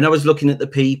when I was looking at the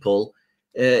people,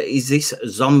 is this a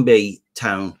zombie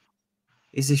town?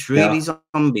 Is this really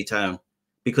zombie town?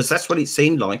 Because that's what it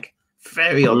seemed like.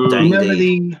 Very odd day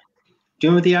indeed. Do you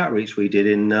remember the outreach we did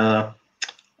in, where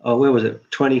was it?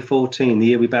 2014, the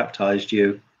year we baptised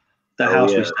you. The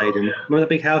house we stayed in. Remember the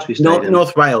big house we stayed in?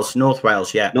 North Wales,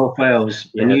 yeah. North Wales.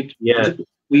 Yeah. And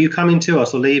were you coming to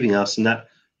us or leaving us? And that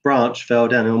branch fell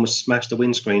down and almost smashed the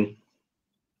windscreen.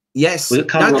 Yes. Was it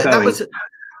coming or going?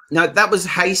 That was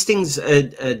Hastings.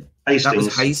 That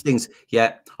was Hastings.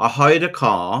 Yeah. I hired a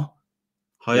car.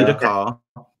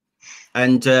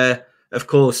 And of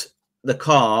course, the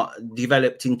car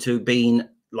developed into being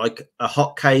like a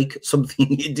hot cake, something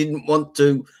you didn't want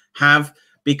to have,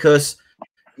 because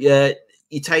you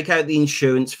take out the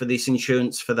insurance for this,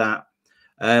 insurance for that.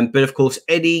 But of course,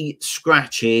 any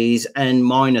scratches and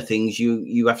minor things,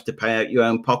 you have to pay out your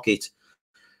own pocket.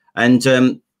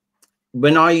 And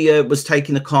when I was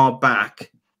taking the car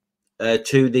back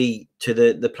to the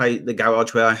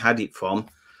garage where I had it from,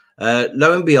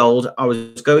 lo and behold, I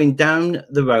was going down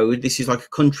the road. This is like a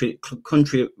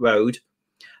country road,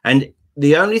 and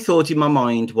the only thought in my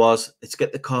mind was, let's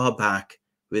get the car back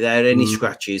without any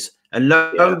scratches. And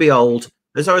lo and behold,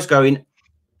 as I was going,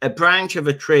 a branch of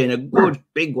a tree, and a good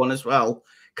big one as well,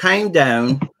 came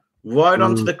down right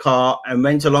onto the car and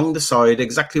went along the side,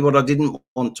 exactly what I didn't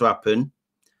want to happen.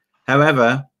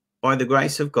 However, by the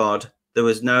grace of God, there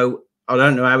was no, I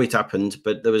don't know how it happened,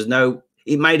 but there was no,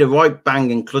 it made a right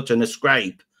bang and clutch and a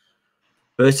scrape.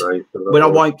 But when I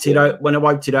wiped it out, when I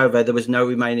wiped it over, there was no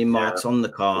remaining marks on the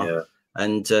car.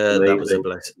 And that was a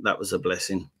blessing. That was a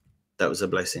blessing. That was a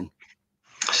blessing.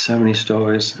 So many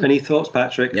stories. Any thoughts,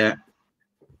 Patrick? Yeah.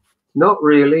 Not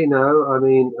really, no. I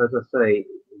mean, as I say,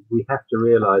 we have to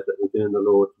realize that we're doing the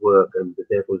Lord's work, and the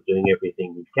devil's doing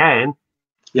everything he can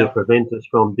to prevent us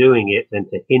from doing it and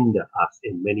to hinder us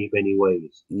in many, many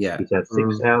ways. Yeah. He's had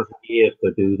 6,000 years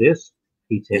to do this.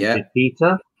 He tempted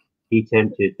Peter. He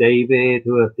tempted David.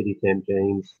 Who else did he tempt,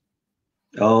 James?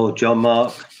 Oh, John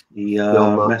Mark. He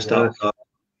messed up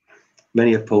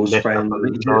many of Paul's friends.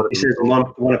 He says in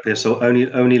one epistle,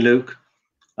 only Luke.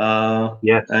 Only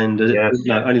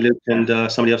Luke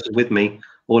and somebody else was with me.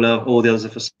 All the others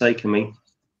have forsaken me.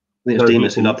 I think it's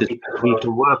Demas who loved this. He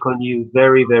can work on you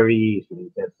very, very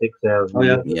easily. That's 6,000. Oh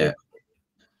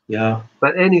yeah.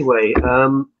 But anyway,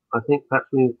 I think perhaps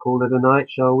we call it a night,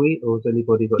 shall we? Or has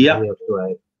anybody got anything else to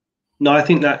add? No, I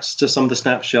think that's just some of the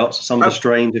snapshots, some of the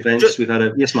strange events we've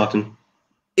had. Yes, Martin.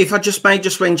 If I may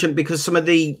just mention, because some of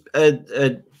the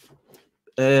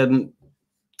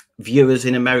viewers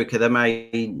in America, they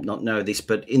may not know this,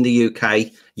 but in the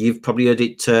UK, you've probably heard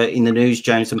it in the news,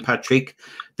 James and Patrick.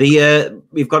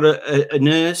 We've got a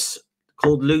nurse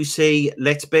called Lucy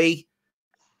Letby.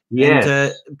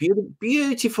 Yeah,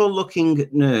 beautiful looking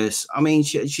nurse. I mean,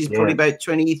 she's probably about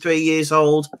 23 years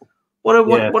old. What a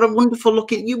wonderful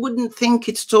looking. You wouldn't think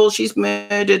it at all. She's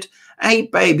murdered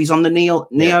 8 babies on the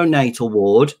neonatal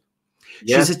ward.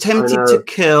 She's attempted to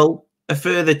kill a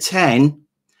further 10.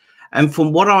 And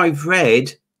from what I've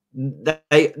read,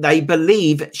 they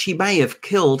believe she may have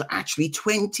killed actually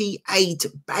 28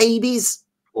 babies.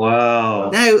 Wow.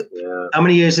 Now, how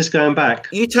many years is this going back?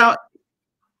 You tell.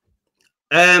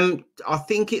 I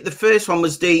think the first one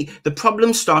was the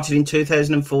problem started in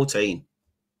 2014.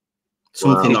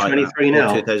 Something like 23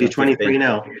 that. Now. She's 23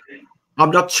 now.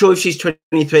 I'm not sure if she's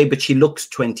 23, but she looks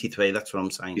 23. That's what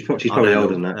I'm saying. She's probably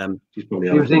older than that. She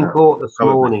was in court this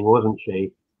morning, wasn't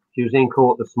she? She was in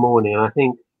court this morning, and I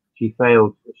think she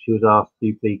failed. She was asked, "Do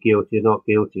you plead guilty or not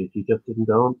guilty?" She just didn't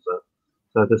answer.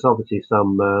 So there's obviously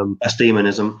some. That's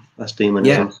demonism. That's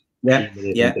demonism.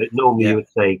 Yeah. Normally you would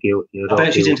say guilty. I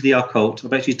bet she's into the occult. I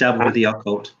bet she's dabbled with the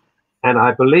occult. And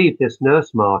I believe this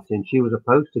nurse, Martin, she was a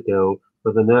poster girl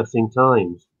for the Nursing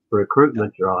Times, for a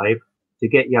recruitment drive to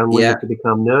get young women to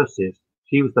become nurses.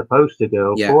 She was the poster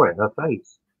girl for it, her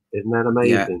face. Isn't that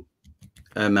amazing?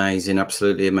 Yeah. Amazing,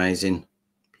 absolutely amazing.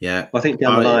 Yeah. I think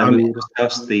down the line we will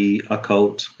discuss the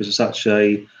occult, because it's such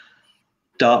a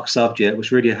dark subject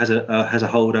which really has a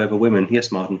hold over women.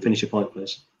 Yes, Martin, finish your point,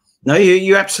 please. No,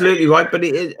 you're absolutely right. But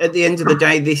at the end of the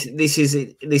day, this is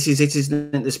it,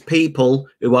 isn't it? There's people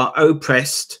who are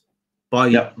oppressed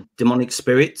by demonic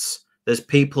spirits. There's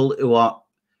people who are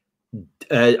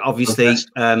obviously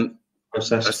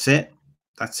that's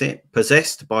it,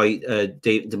 possessed by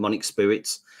demonic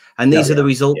spirits, and these are the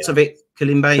results of it,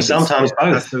 killing babies. Sometimes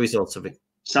both. That's the results of it.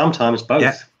 Sometimes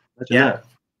both.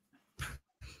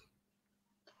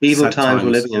 Evil times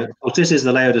we're living in. Of course, this is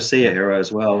the Laodicea era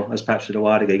as well, as Patrick said a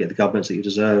while ago. Get the governments that you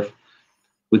deserve.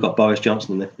 We've got Boris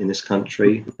Johnson in this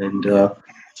country, and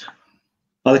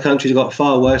other countries have got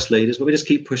far worse leaders. But we just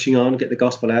keep pushing on, get the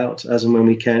gospel out as and when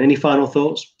we can. Any final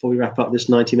thoughts before we wrap up this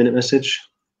 90-minute message?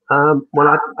 Well,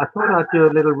 I thought I'd do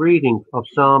a little reading of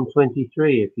Psalm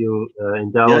 23, if you'll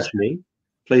indulge me.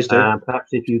 Please do. Perhaps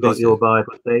if you've got your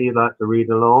Bible there, you'd like to read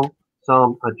along.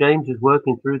 James is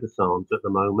working through the Psalms at the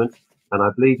moment. And I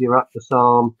believe you're up to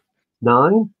Psalm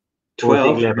 9?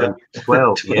 12. 11,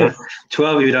 12, yes.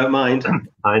 12 if you don't mind.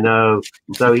 I know.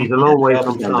 So he's a long way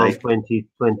from Sunday. Psalm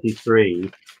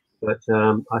 23. But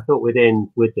I thought we'd end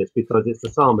with this because it's the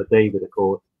Psalm of David, of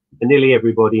course. And nearly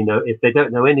everybody know. If they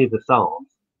don't know any of the Psalms,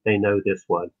 they know this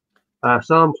one.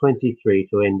 Psalm 23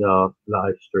 to end our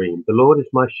live stream. The Lord is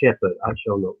my shepherd, I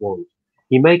shall not want.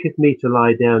 He maketh me to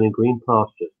lie down in green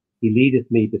pastures. He leadeth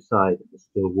me beside the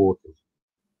still waters.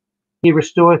 He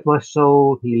restoreth my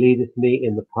soul. He leadeth me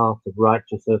in the path of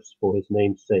righteousness for his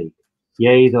name's sake.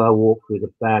 Yea, though I walk through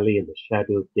the valley and the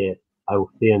shadow of death, I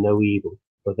will fear no evil.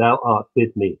 For thou art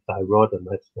with me, thy rod and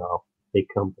thy staff, they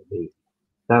comfort me.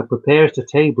 Thou preparest a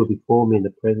table before me in the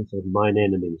presence of mine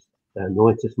enemies. Thou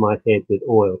anointest my head with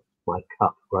oil, my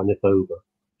cup runneth over.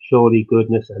 Surely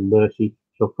goodness and mercy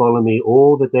shall follow me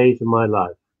all the days of my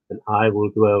life, and I will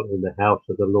dwell in the house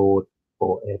of the Lord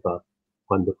forever.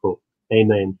 Wonderful.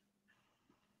 Amen.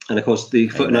 And of course, the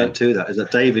footnote to that is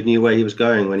that David knew where he was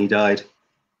going when he died.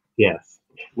 Yes.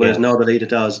 Whereas no other leader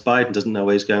does. Biden doesn't know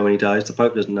where he's going when he dies. The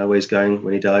Pope doesn't know where he's going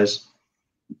when he dies.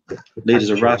 Leaders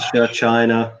of Russia,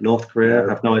 China, North Korea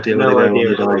have no idea where they're going when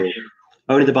they die.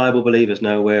 Only the Bible believers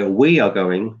know where we are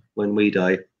going when we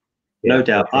die. No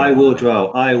doubt. I will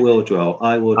dwell. I will dwell.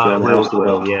 I will dwell in the house of the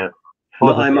Lord. Yeah.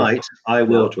 Not I might. I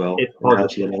will dwell. It's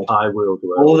positive. I will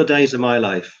dwell. All the days of my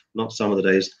life, not some of the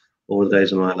days. All the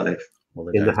days of my life.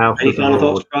 In the house. Any final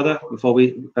thoughts, brother? Before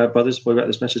we, brothers, before we wrap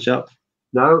this message up.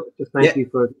 No, just thank you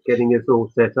for getting us all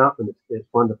set up, and it's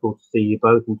wonderful to see you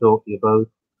both and talk to you both,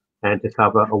 and to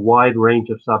cover a wide range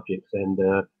of subjects. And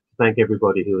thank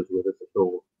everybody who was with us at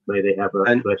all. May they have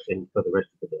a blessing for the rest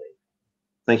of the day.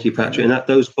 Thank you, Patrick. And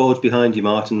those boards behind you,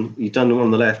 Martin, you've done the one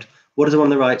on the left. What does the one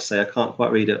on the right say? I can't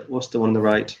quite read it. What's the one on the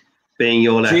right? Being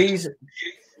your left.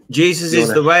 Jesus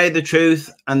is the way, the truth,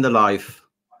 and the life.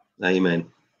 Amen.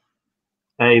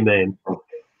 Amen.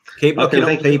 Keep looking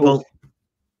up, people.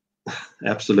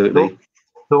 Absolutely.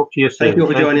 Talk to you soon. Thank you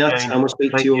for joining us, and we'll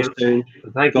speak to you all soon.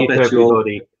 Thank you to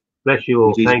everybody. Bless you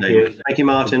all. Thank you. Thank you,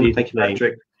 Martin. Thank you,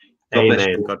 Patrick.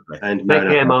 Amen. And take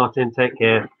care, Martin. Take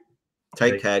care.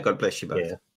 Take care. God bless you both. Yeah.